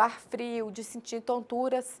de suar frio, de sentir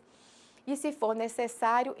tonturas e, se for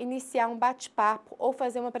necessário, iniciar um bate-papo ou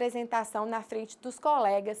fazer uma apresentação na frente dos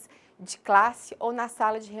colegas de classe ou na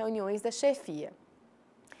sala de reuniões da chefia.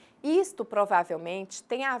 Isto provavelmente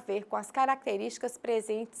tem a ver com as características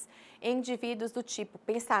presentes em indivíduos do tipo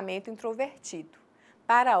pensamento introvertido.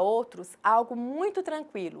 Para outros, algo muito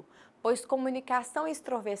tranquilo, pois comunicação e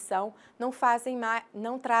extroversão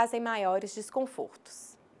não trazem maiores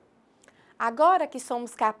desconfortos. Agora que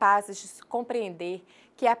somos capazes de compreender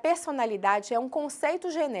que a personalidade é um conceito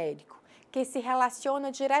genérico que se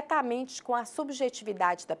relaciona diretamente com a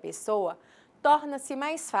subjetividade da pessoa, torna-se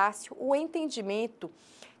mais fácil o entendimento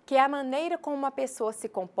que a maneira como uma pessoa se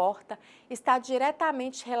comporta está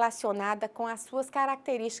diretamente relacionada com as suas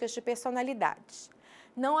características de personalidade.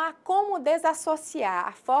 Não há como desassociar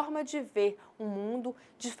a forma de ver o mundo,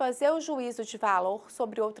 de fazer o juízo de valor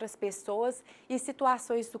sobre outras pessoas e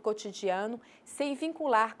situações do cotidiano, sem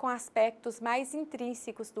vincular com aspectos mais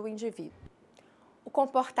intrínsecos do indivíduo. O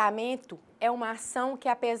comportamento é uma ação que,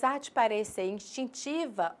 apesar de parecer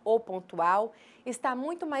instintiva ou pontual, está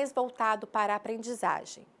muito mais voltado para a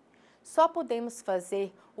aprendizagem. Só podemos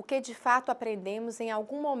fazer o que de fato aprendemos em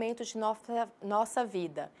algum momento de nossa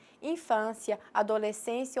vida, infância,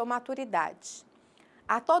 adolescência ou maturidade.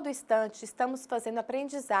 A todo instante, estamos fazendo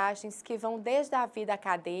aprendizagens que vão desde a vida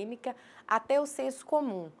acadêmica até o senso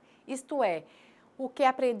comum, isto é, o que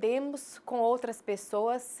aprendemos com outras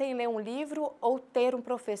pessoas sem ler um livro ou ter um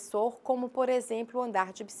professor, como, por exemplo,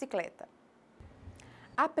 andar de bicicleta.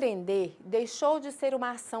 Aprender deixou de ser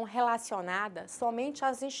uma ação relacionada somente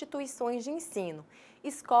às instituições de ensino,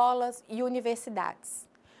 escolas e universidades.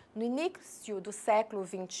 No início do século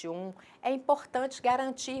XXI, é importante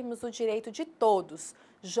garantirmos o direito de todos,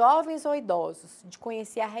 jovens ou idosos, de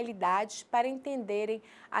conhecer a realidade para entenderem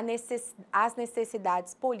as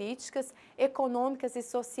necessidades políticas, econômicas e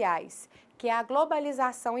sociais que a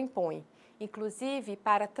globalização impõe, inclusive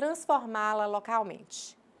para transformá-la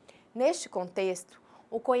localmente. Neste contexto,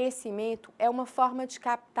 o conhecimento é uma forma de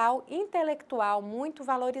capital intelectual muito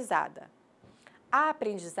valorizada. A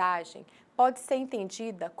aprendizagem pode ser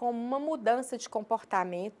entendida como uma mudança de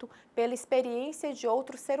comportamento pela experiência de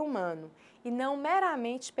outro ser humano e não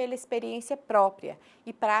meramente pela experiência própria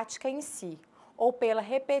e prática em si, ou pela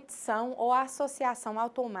repetição ou associação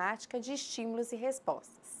automática de estímulos e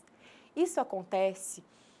respostas. Isso acontece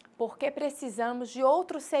porque precisamos de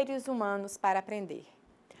outros seres humanos para aprender.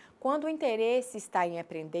 Quando o interesse está em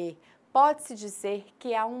aprender, pode-se dizer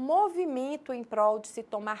que há um movimento em prol de se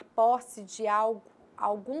tomar posse de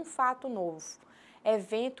algum fato novo,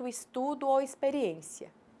 evento, estudo ou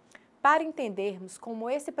experiência. Para entendermos como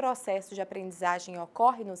esse processo de aprendizagem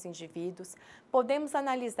ocorre nos indivíduos, podemos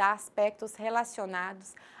analisar aspectos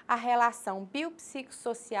relacionados à relação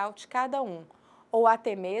biopsicossocial de cada um, ou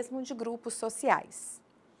até mesmo de grupos sociais.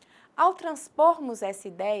 Ao transpormos essa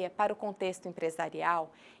ideia para o contexto empresarial,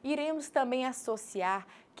 iremos também associar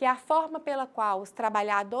que a forma pela qual os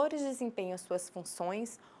trabalhadores desempenham suas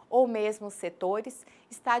funções, ou mesmo os setores,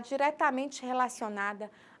 está diretamente relacionada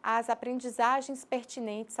às aprendizagens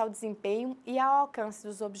pertinentes ao desempenho e ao alcance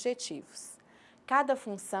dos objetivos. Cada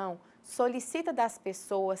função solicita das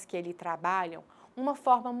pessoas que ali trabalham uma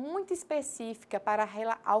forma muito específica para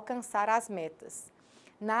alcançar as metas.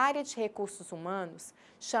 Na área de recursos humanos,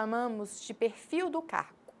 chamamos de perfil do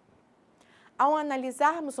cargo. Ao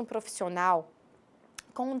analisarmos um profissional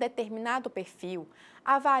com um determinado perfil,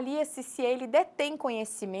 avalia-se se ele detém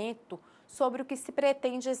conhecimento sobre o que se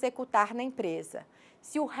pretende executar na empresa,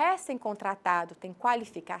 se o recém-contratado tem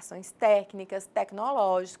qualificações técnicas,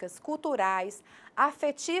 tecnológicas, culturais,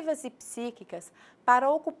 afetivas e psíquicas para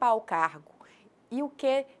ocupar o cargo, e o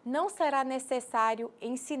que não será necessário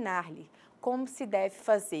ensinar-lhe, como se deve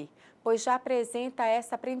fazer, pois já apresenta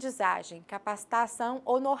essa aprendizagem, capacitação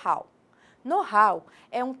ou know-how. Know-how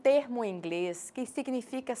é um termo em inglês que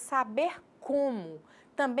significa saber como,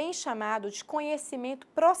 também chamado de conhecimento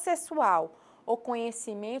processual ou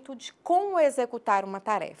conhecimento de como executar uma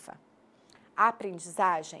tarefa. A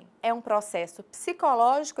aprendizagem é um processo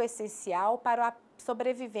psicológico essencial para a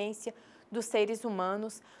sobrevivência dos seres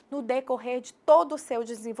humanos no decorrer de todo o seu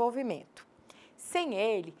desenvolvimento. Sem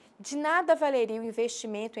ele, de nada valeria o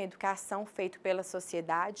investimento em educação feito pela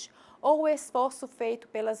sociedade ou o esforço feito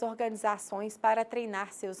pelas organizações para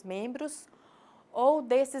treinar seus membros ou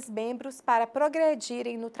desses membros para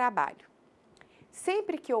progredirem no trabalho.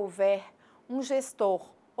 Sempre que houver um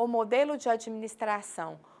gestor ou modelo de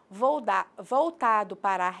administração voltado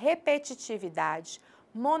para a repetitividade,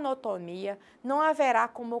 monotonia, não haverá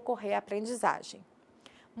como ocorrer a aprendizagem.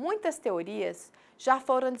 Muitas teorias já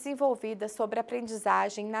foram desenvolvidas sobre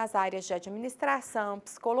aprendizagem nas áreas de administração,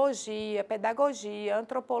 psicologia, pedagogia,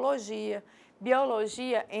 antropologia,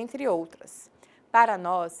 biologia, entre outras. Para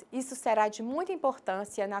nós, isso será de muita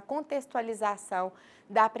importância na contextualização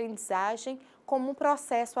da aprendizagem como um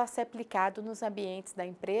processo a ser aplicado nos ambientes da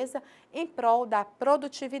empresa em prol da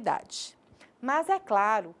produtividade. Mas é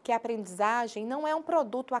claro que a aprendizagem não é um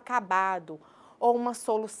produto acabado ou uma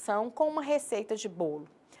solução com uma receita de bolo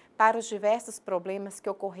para os diversos problemas que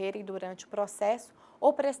ocorrerem durante o processo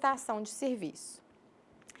ou prestação de serviço.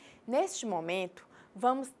 Neste momento,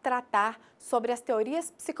 vamos tratar sobre as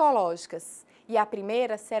teorias psicológicas e a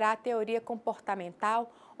primeira será a teoria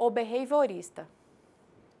comportamental ou behaviorista.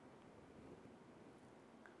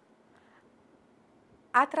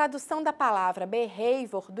 A tradução da palavra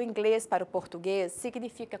behavior do inglês para o português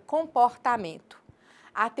significa comportamento.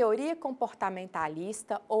 A teoria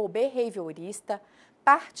comportamentalista ou behaviorista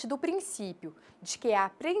parte do princípio de que a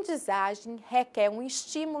aprendizagem requer um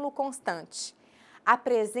estímulo constante, a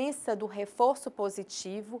presença do reforço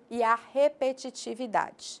positivo e a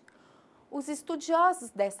repetitividade. Os estudiosos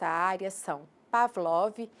dessa área são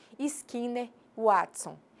Pavlov, Skinner e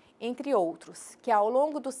Watson, entre outros, que ao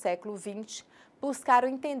longo do século XX buscaram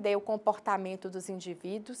entender o comportamento dos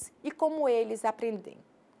indivíduos e como eles aprendem.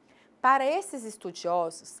 Para esses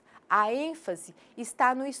estudiosos, a ênfase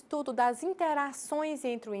está no estudo das interações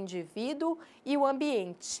entre o indivíduo e o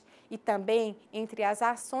ambiente e também entre as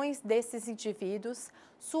ações desses indivíduos,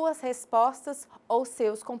 suas respostas ou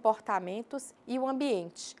seus comportamentos e o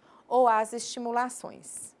ambiente, ou as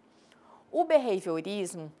estimulações. O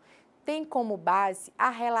behaviorismo tem como base a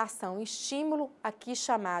relação estímulo, aqui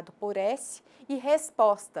chamado por S, e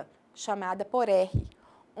resposta, chamada por R,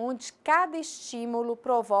 onde cada estímulo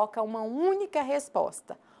provoca uma única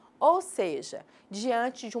resposta, ou seja,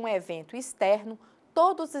 diante de um evento externo,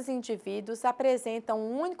 todos os indivíduos apresentam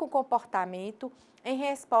um único comportamento em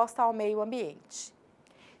resposta ao meio ambiente.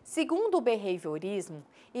 Segundo o behaviorismo,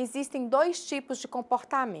 existem dois tipos de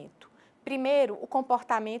comportamento. Primeiro, o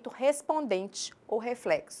comportamento respondente ou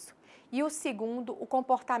reflexo, e o segundo, o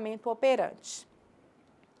comportamento operante.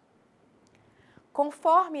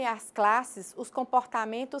 Conforme as classes, os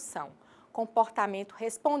comportamentos são comportamento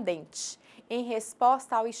respondente, em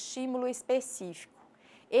resposta ao estímulo específico.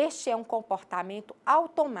 Este é um comportamento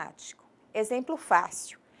automático. Exemplo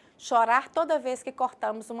fácil: chorar toda vez que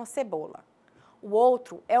cortamos uma cebola. O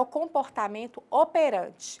outro é o comportamento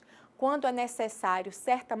operante, quando é necessário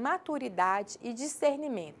certa maturidade e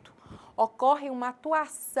discernimento. Ocorre uma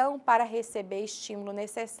atuação para receber estímulo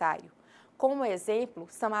necessário. Como exemplo,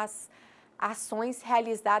 são as ações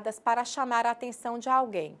realizadas para chamar a atenção de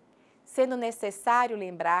alguém, sendo necessário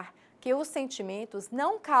lembrar que os sentimentos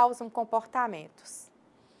não causam comportamentos.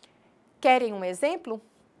 Querem um exemplo?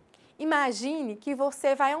 Imagine que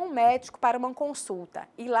você vai a um médico para uma consulta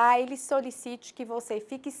e lá ele solicite que você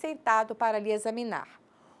fique sentado para lhe examinar.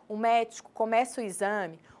 O médico começa o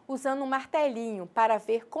exame usando um martelinho para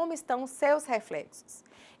ver como estão os seus reflexos.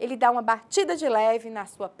 Ele dá uma batida de leve na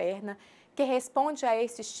sua perna que responde a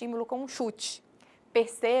esse estímulo com um chute.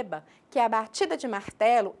 Perceba que a batida de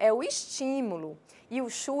martelo é o estímulo e o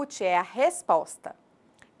chute é a resposta.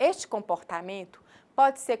 Este comportamento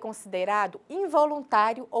pode ser considerado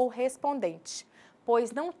involuntário ou respondente,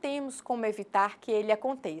 pois não temos como evitar que ele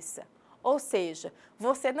aconteça. Ou seja,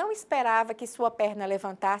 você não esperava que sua perna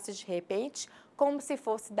levantasse de repente, como se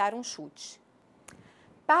fosse dar um chute.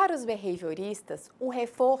 Para os behavioristas, o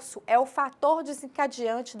reforço é o fator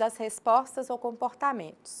desencadeante das respostas ou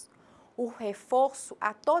comportamentos. O reforço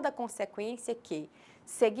a toda consequência que,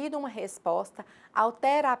 seguido uma resposta,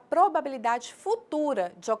 altera a probabilidade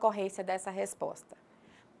futura de ocorrência dessa resposta.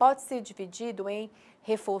 Pode ser dividido em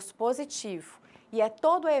reforço positivo, e é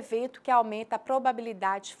todo evento que aumenta a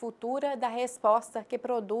probabilidade futura da resposta que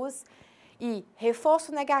produz. E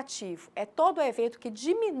reforço negativo é todo evento que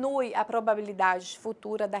diminui a probabilidade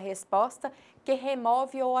futura da resposta que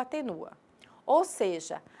remove ou atenua. Ou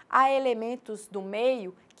seja, há elementos do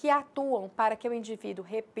meio que atuam para que o indivíduo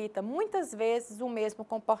repita muitas vezes o mesmo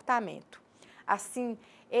comportamento. Assim,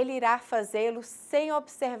 ele irá fazê-lo sem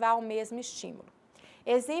observar o mesmo estímulo.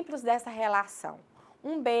 Exemplos dessa relação: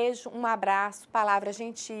 um beijo, um abraço, palavras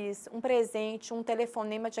gentis, um presente, um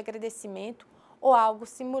telefonema de agradecimento ou algo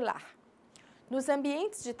similar. Nos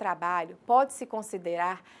ambientes de trabalho, pode-se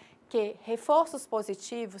considerar que reforços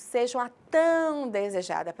positivos sejam a tão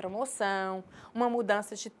desejada promoção, uma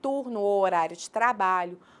mudança de turno ou horário de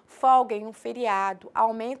trabalho, folga em um feriado,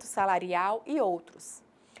 aumento salarial e outros.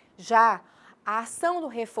 Já a ação do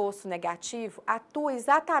reforço negativo atua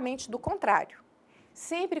exatamente do contrário.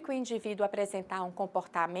 Sempre que o indivíduo apresentar um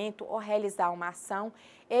comportamento ou realizar uma ação,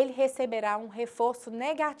 ele receberá um reforço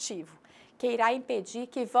negativo, que irá impedir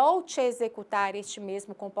que volte a executar este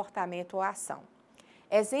mesmo comportamento ou ação.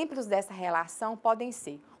 Exemplos dessa relação podem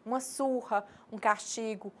ser uma surra, um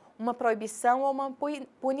castigo, uma proibição ou uma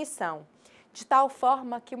punição, de tal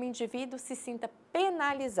forma que o indivíduo se sinta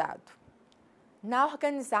penalizado. Na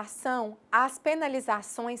organização, as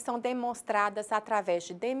penalizações são demonstradas através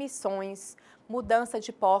de demissões, mudança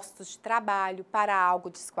de postos de trabalho para algo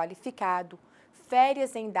desqualificado,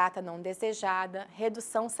 férias em data não desejada,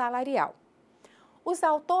 redução salarial. Os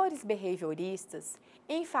autores behavioristas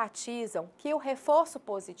enfatizam que o reforço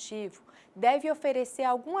positivo deve oferecer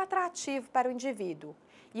algum atrativo para o indivíduo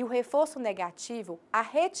e o reforço negativo a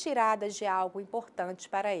retirada de algo importante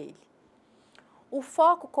para ele. O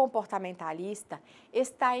foco comportamentalista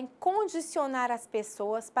está em condicionar as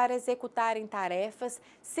pessoas para executarem tarefas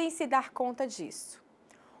sem se dar conta disso.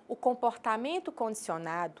 O comportamento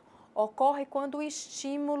condicionado ocorre quando o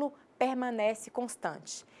estímulo permanece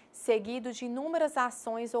constante, seguido de inúmeras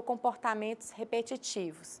ações ou comportamentos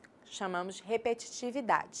repetitivos, chamamos de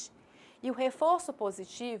repetitividade. E o reforço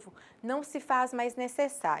positivo não se faz mais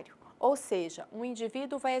necessário, ou seja, um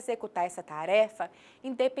indivíduo vai executar essa tarefa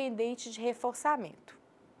independente de reforçamento.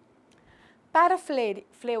 Para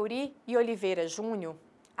Fleury e Oliveira Júnior,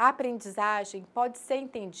 a aprendizagem pode ser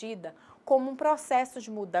entendida como um processo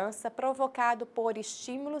de mudança provocado por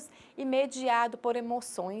estímulos e mediado por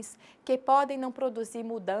emoções que podem não produzir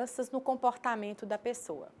mudanças no comportamento da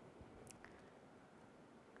pessoa.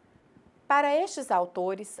 Para estes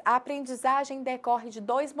autores, a aprendizagem decorre de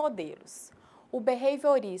dois modelos: o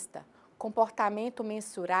behaviorista, comportamento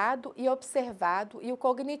mensurado e observado, e o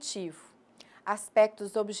cognitivo,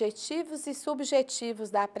 aspectos objetivos e subjetivos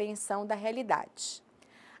da apreensão da realidade.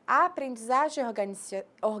 A aprendizagem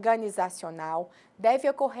organizacional deve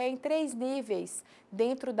ocorrer em 3 níveis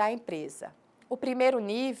dentro da empresa. O primeiro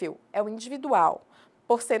nível é o individual,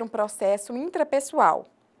 por ser um processo intrapessoal.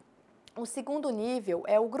 O segundo nível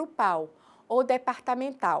é o grupal ou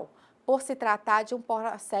departamental, por se tratar de um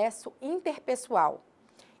processo interpessoal.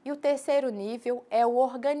 E o terceiro nível é o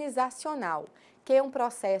organizacional, que é um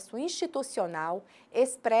processo institucional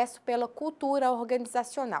expresso pela cultura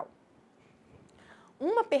organizacional.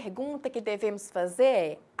 Uma pergunta que devemos fazer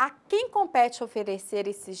é: a quem compete oferecer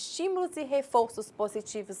esses estímulos e reforços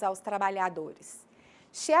positivos aos trabalhadores?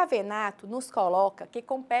 Chiavenato nos coloca que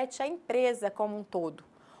compete à empresa como um todo,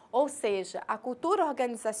 ou seja, a cultura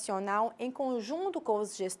organizacional em conjunto com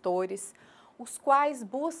os gestores, os quais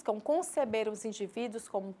buscam conceber os indivíduos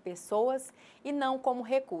como pessoas e não como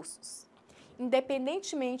recursos.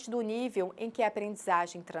 Independentemente do nível em que a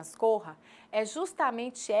aprendizagem transcorra, é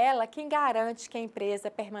justamente ela quem garante que a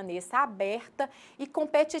empresa permaneça aberta e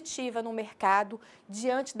competitiva no mercado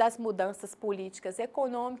diante das mudanças políticas,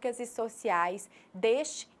 econômicas e sociais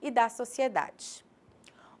deste e da sociedade.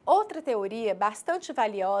 Outra teoria bastante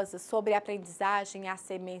valiosa sobre a aprendizagem a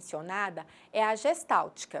ser mencionada é a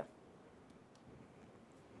gestáltica.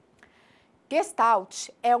 Gestalt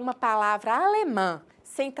é uma palavra alemã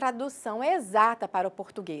sem tradução exata para o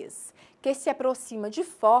português, que se aproxima de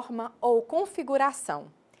forma ou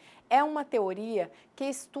configuração. É uma teoria que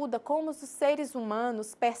estuda como os seres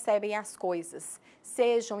humanos percebem as coisas,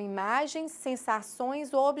 sejam imagens,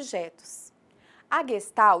 sensações ou objetos. A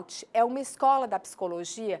Gestalt é uma escola da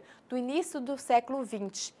psicologia do início do século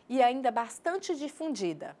XX e ainda bastante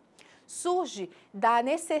difundida. Surge da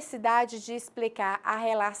necessidade de explicar a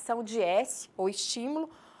relação de S, ou estímulo,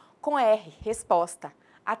 com R, resposta,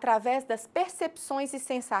 através das percepções e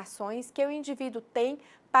sensações que o indivíduo tem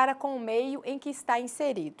para com o meio em que está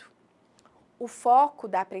inserido. O foco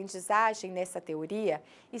da aprendizagem nessa teoria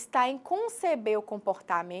está em conceber o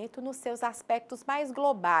comportamento nos seus aspectos mais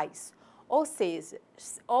globais,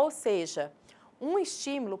 ou seja, um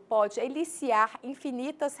estímulo pode eliciar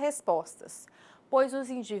infinitas respostas, pois os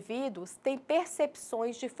indivíduos têm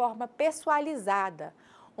percepções de forma pessoalizada,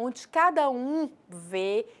 onde cada um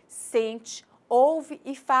vê, sente, ouve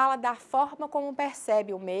e fala da forma como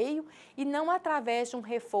percebe o meio e não através de um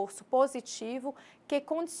reforço positivo que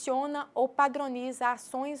condiciona ou padroniza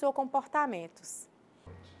ações ou comportamentos.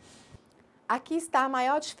 Aqui está a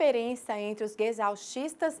maior diferença entre os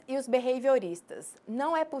gestautistas e os behavioristas.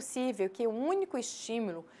 Não é possível que um único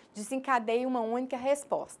estímulo desencadeie uma única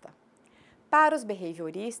resposta. Para os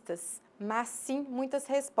behavioristas, mas sim muitas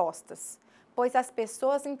respostas, pois as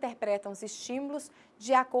pessoas interpretam os estímulos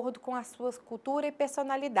de acordo com a sua cultura e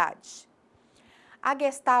personalidade. A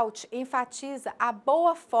Gestalt enfatiza a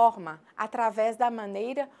boa forma através da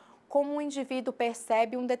maneira como o indivíduo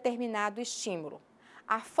percebe um determinado estímulo.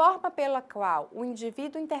 A forma pela qual o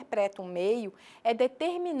indivíduo interpreta um meio é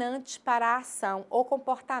determinante para a ação ou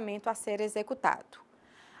comportamento a ser executado.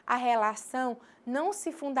 A relação não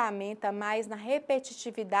se fundamenta mais na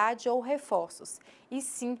repetitividade ou reforços, e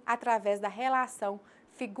sim através da relação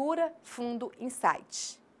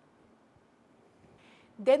figura-fundo-insight.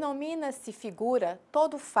 Denomina-se figura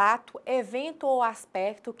todo fato, evento ou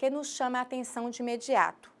aspecto que nos chama a atenção de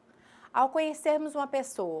imediato. Ao conhecermos uma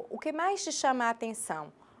pessoa, o que mais te chama a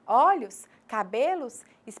atenção? Olhos, cabelos,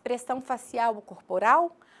 expressão facial ou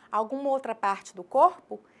corporal? Alguma outra parte do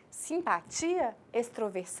corpo? Simpatia?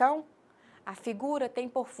 Extroversão? A figura tem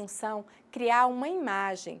por função criar uma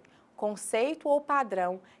imagem, conceito ou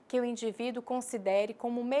padrão que o indivíduo considere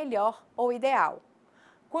como melhor ou ideal.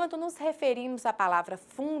 Quando nos referimos à palavra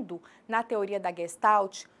fundo na teoria da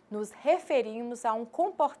Gestalt, nos referimos a um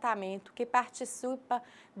comportamento que participa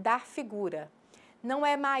da figura. Não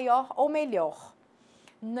é maior ou melhor,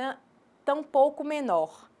 tampouco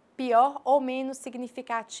menor, pior ou menos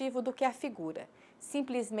significativo do que a figura.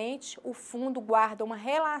 Simplesmente, o fundo guarda uma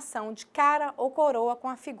relação de cara ou coroa com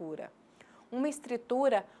a figura. Uma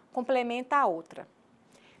estrutura complementa a outra.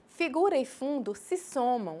 Figura e fundo se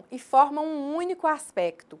somam e formam um único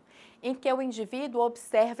aspecto, em que o indivíduo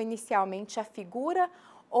observa inicialmente a figura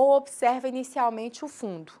ou observa inicialmente o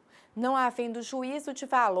fundo, não havendo juízo de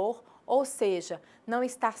valor, ou seja, não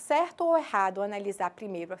está certo ou errado analisar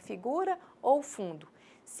primeiro a figura ou o fundo.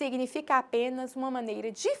 Significa apenas uma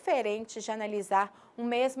maneira diferente de analisar o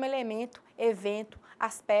mesmo elemento, evento,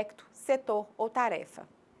 aspecto, setor ou tarefa.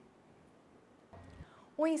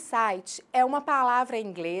 O insight é uma palavra em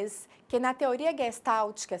inglês que na teoria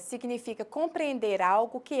gestáltica significa compreender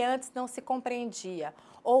algo que antes não se compreendia,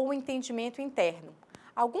 ou um entendimento interno.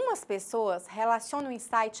 Algumas pessoas relacionam o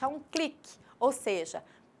insight a um clique, ou seja,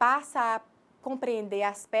 passa a compreender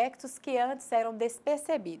aspectos que antes eram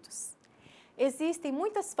despercebidos. Existem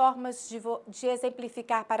muitas formas de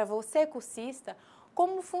exemplificar para você, cursista,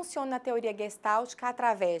 como funciona a teoria gestáltica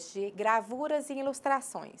através de gravuras e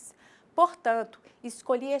ilustrações. Portanto,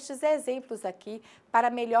 escolhi estes exemplos aqui para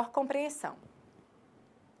melhor compreensão.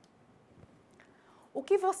 O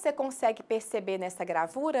que você consegue perceber nessa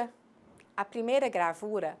gravura? A primeira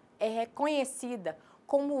gravura é reconhecida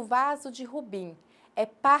como o vaso de Rubin. É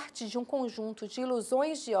parte de um conjunto de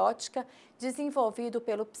ilusões de ótica desenvolvido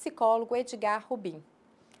pelo psicólogo Edgar Rubin.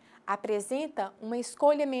 Apresenta uma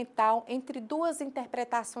escolha mental entre duas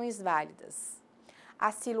interpretações válidas: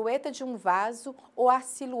 a silhueta de um vaso ou a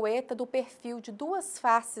silhueta do perfil de duas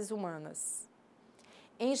faces humanas.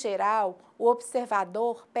 Em geral, o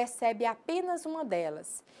observador percebe apenas uma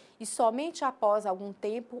delas e somente após algum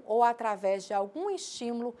tempo ou através de algum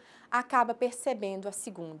estímulo acaba percebendo a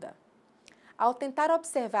segunda. Ao tentar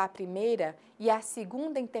observar a primeira e a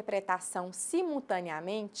segunda interpretação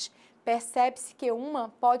simultaneamente, percebe-se que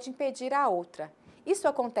uma pode impedir a outra. Isso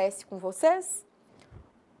acontece com vocês?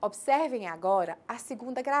 Observem agora a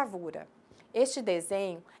segunda gravura. Este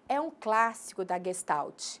desenho é um clássico da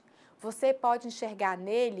Gestalt. Você pode enxergar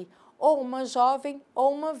nele ou uma jovem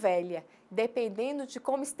ou uma velha, dependendo de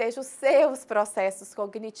como estejam os seus processos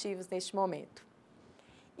cognitivos neste momento.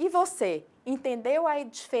 E você, entendeu a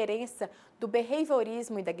diferença do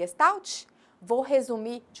behaviorismo e da Gestalt? Vou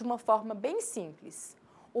resumir de uma forma bem simples.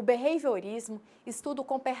 O behaviorismo estuda o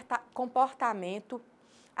comportamento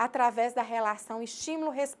através da relação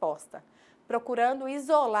estímulo-resposta, procurando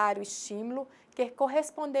isolar o estímulo que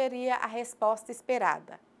corresponderia à resposta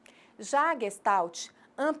esperada. Já a Gestalt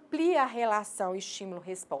amplia a relação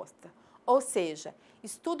estímulo-resposta, ou seja,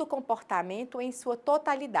 estuda o comportamento em sua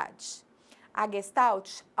totalidade. A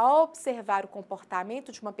Gestalt, ao observar o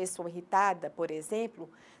comportamento de uma pessoa irritada, por exemplo,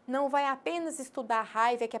 não vai apenas estudar a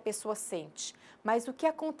raiva que a pessoa sente, mas o que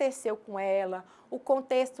aconteceu com ela, o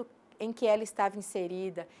contexto em que ela estava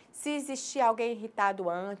inserida, se existia alguém irritado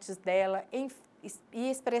antes dela e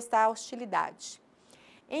expressar hostilidade.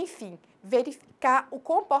 Enfim, verificar o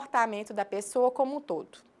comportamento da pessoa como um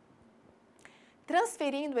todo.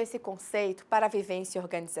 Transferindo esse conceito para a vivência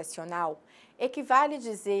organizacional, equivale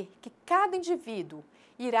dizer que cada indivíduo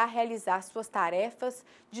irá realizar suas tarefas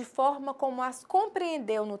de forma como as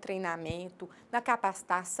compreendeu no treinamento, na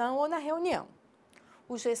capacitação ou na reunião.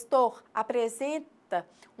 O gestor apresenta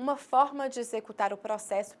uma forma de executar o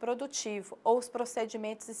processo produtivo ou os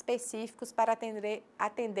procedimentos específicos para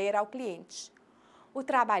atender ao cliente. O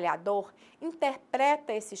trabalhador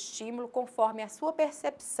interpreta esse estímulo conforme a sua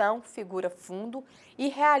percepção, figura fundo, e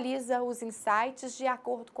realiza os insights de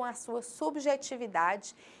acordo com a sua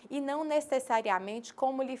subjetividade e não necessariamente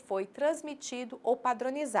como lhe foi transmitido ou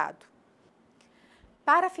padronizado.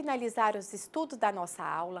 Para finalizar os estudos da nossa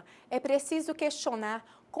aula, é preciso questionar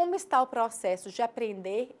como está o processo de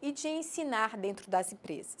aprender e de ensinar dentro das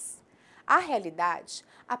empresas. A realidade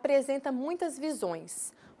apresenta muitas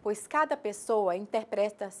visões, pois cada pessoa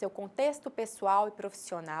interpreta seu contexto pessoal e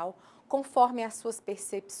profissional conforme as suas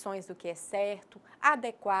percepções do que é certo,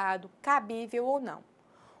 adequado, cabível ou não.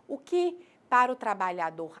 O que para o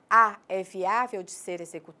trabalhador A é viável de ser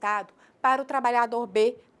executado, para o trabalhador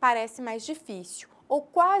B parece mais difícil ou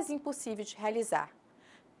quase impossível de realizar.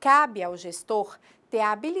 Cabe ao gestor ter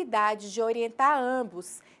a habilidade de orientar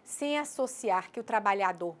ambos, sem associar que o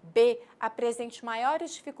trabalhador B apresente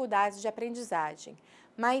maiores dificuldades de aprendizagem,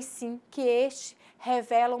 mas sim que este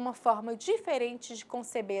revela uma forma diferente de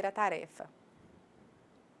conceber a tarefa.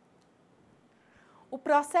 O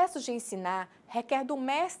processo de ensinar requer do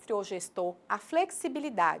mestre ou gestor a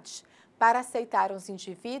flexibilidade para aceitar os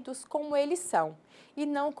indivíduos como eles são e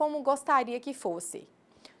não como gostaria que fossem.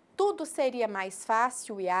 Tudo seria mais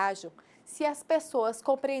fácil e ágil se as pessoas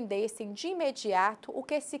compreendessem de imediato o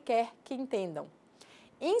que se quer que entendam.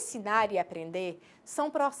 Ensinar e aprender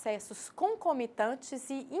são processos concomitantes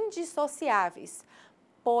e indissociáveis,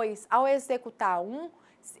 pois, ao executar um,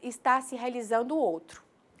 está se realizando o outro.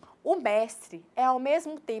 O mestre é, ao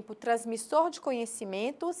mesmo tempo, transmissor de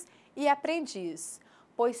conhecimentos e aprendiz,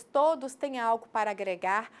 pois todos têm algo para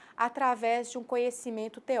agregar através de um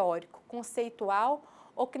conhecimento teórico, conceitual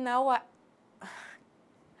ou que não...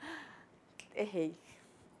 Errei.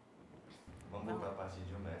 Vamos voltar a partir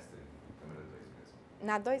de um mestre, câmera 2 mesmo.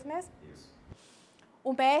 Na 2 mesmo? Isso.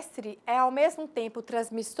 O mestre é, ao mesmo tempo,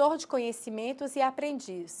 transmissor de conhecimentos e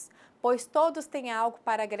aprendiz, pois todos têm algo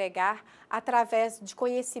para agregar através de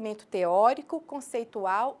conhecimento teórico,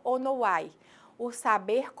 conceitual ou know-how, o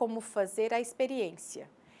saber como fazer a experiência,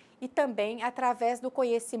 e também através do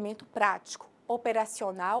conhecimento prático,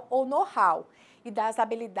 operacional ou know-how, e das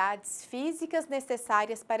habilidades físicas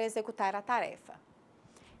necessárias para executar a tarefa.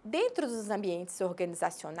 Dentro dos ambientes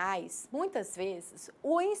organizacionais, muitas vezes,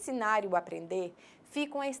 o ensinar e o aprender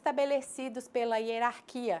ficam estabelecidos pela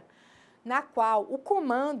hierarquia, na qual o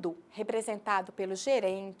comando, representado pelos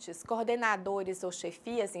gerentes, coordenadores ou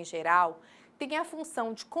chefias em geral, tem a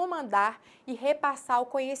função de comandar e repassar o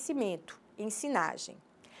conhecimento, ensinagem.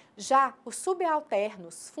 Já os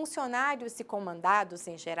subalternos, funcionários e comandados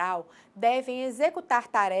em geral, devem executar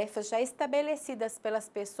tarefas já estabelecidas pelas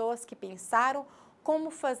pessoas que pensaram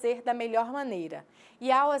como fazer da melhor maneira,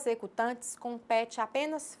 e aos executantes compete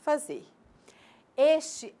apenas fazer.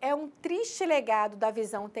 Este é um triste legado da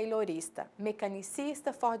visão taylorista,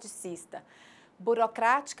 mecanicista, fordicista,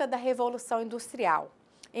 burocrática da Revolução Industrial,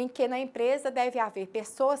 em que na empresa deve haver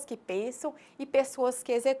pessoas que pensam e pessoas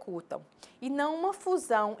que executam, e não uma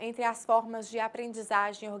fusão entre as formas de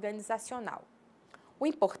aprendizagem organizacional. O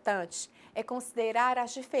importante é considerar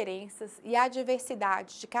as diferenças e a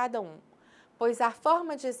diversidade de cada um, pois a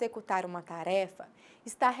forma de executar uma tarefa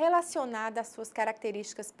está relacionada às suas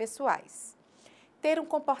características pessoais. Ter um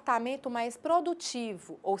comportamento mais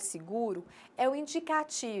produtivo ou seguro é o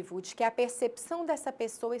indicativo de que a percepção dessa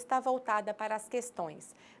pessoa está voltada para as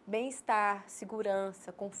questões bem-estar,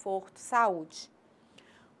 segurança, conforto, saúde.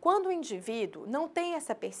 Quando o indivíduo não tem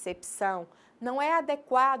essa percepção, não é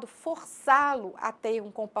adequado forçá-lo a ter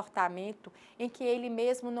um comportamento em que ele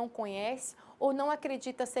mesmo não conhece ou não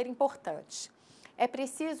acredita ser importante. É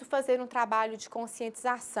preciso fazer um trabalho de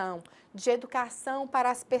conscientização, de educação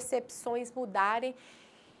para as percepções mudarem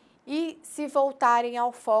e se voltarem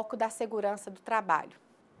ao foco da segurança do trabalho.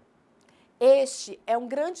 Este é um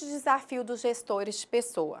grande desafio dos gestores de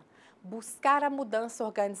pessoa, buscar a mudança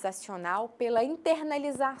organizacional pela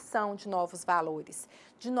internalização de novos valores,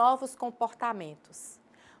 de novos comportamentos.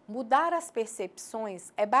 Mudar as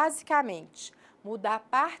percepções é basicamente mudar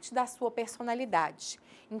parte da sua personalidade,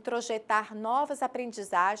 introjetar novas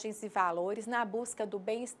aprendizagens e valores na busca do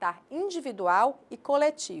bem-estar individual e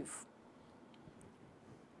coletivo.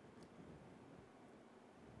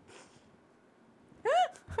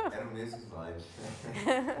 Era o mesmo slide.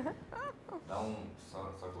 Dá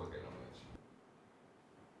só coloquei novamente.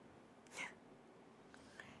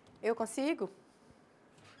 Eu consigo?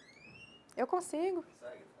 Eu consigo.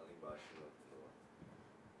 Segue, ali embaixo.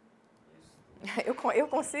 Eu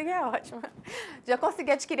consigo, é ótimo. Já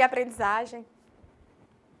consegui adquirir aprendizagem.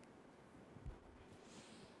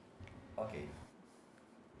 Ok.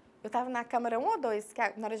 Eu estava na câmera 1 ou 2, que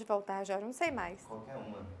na hora de voltar já, eu não sei mais. Qualquer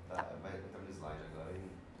uma. Tá. Vai entrar no slide agora e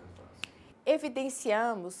tanto faz.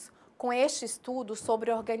 Evidenciamos com este estudo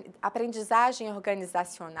sobre aprendizagem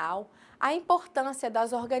organizacional a importância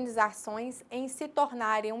das organizações em se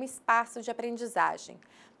tornarem um espaço de aprendizagem,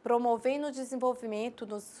 promovendo o desenvolvimento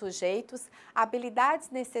nos sujeitos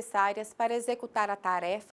habilidades necessárias para executar a tarefa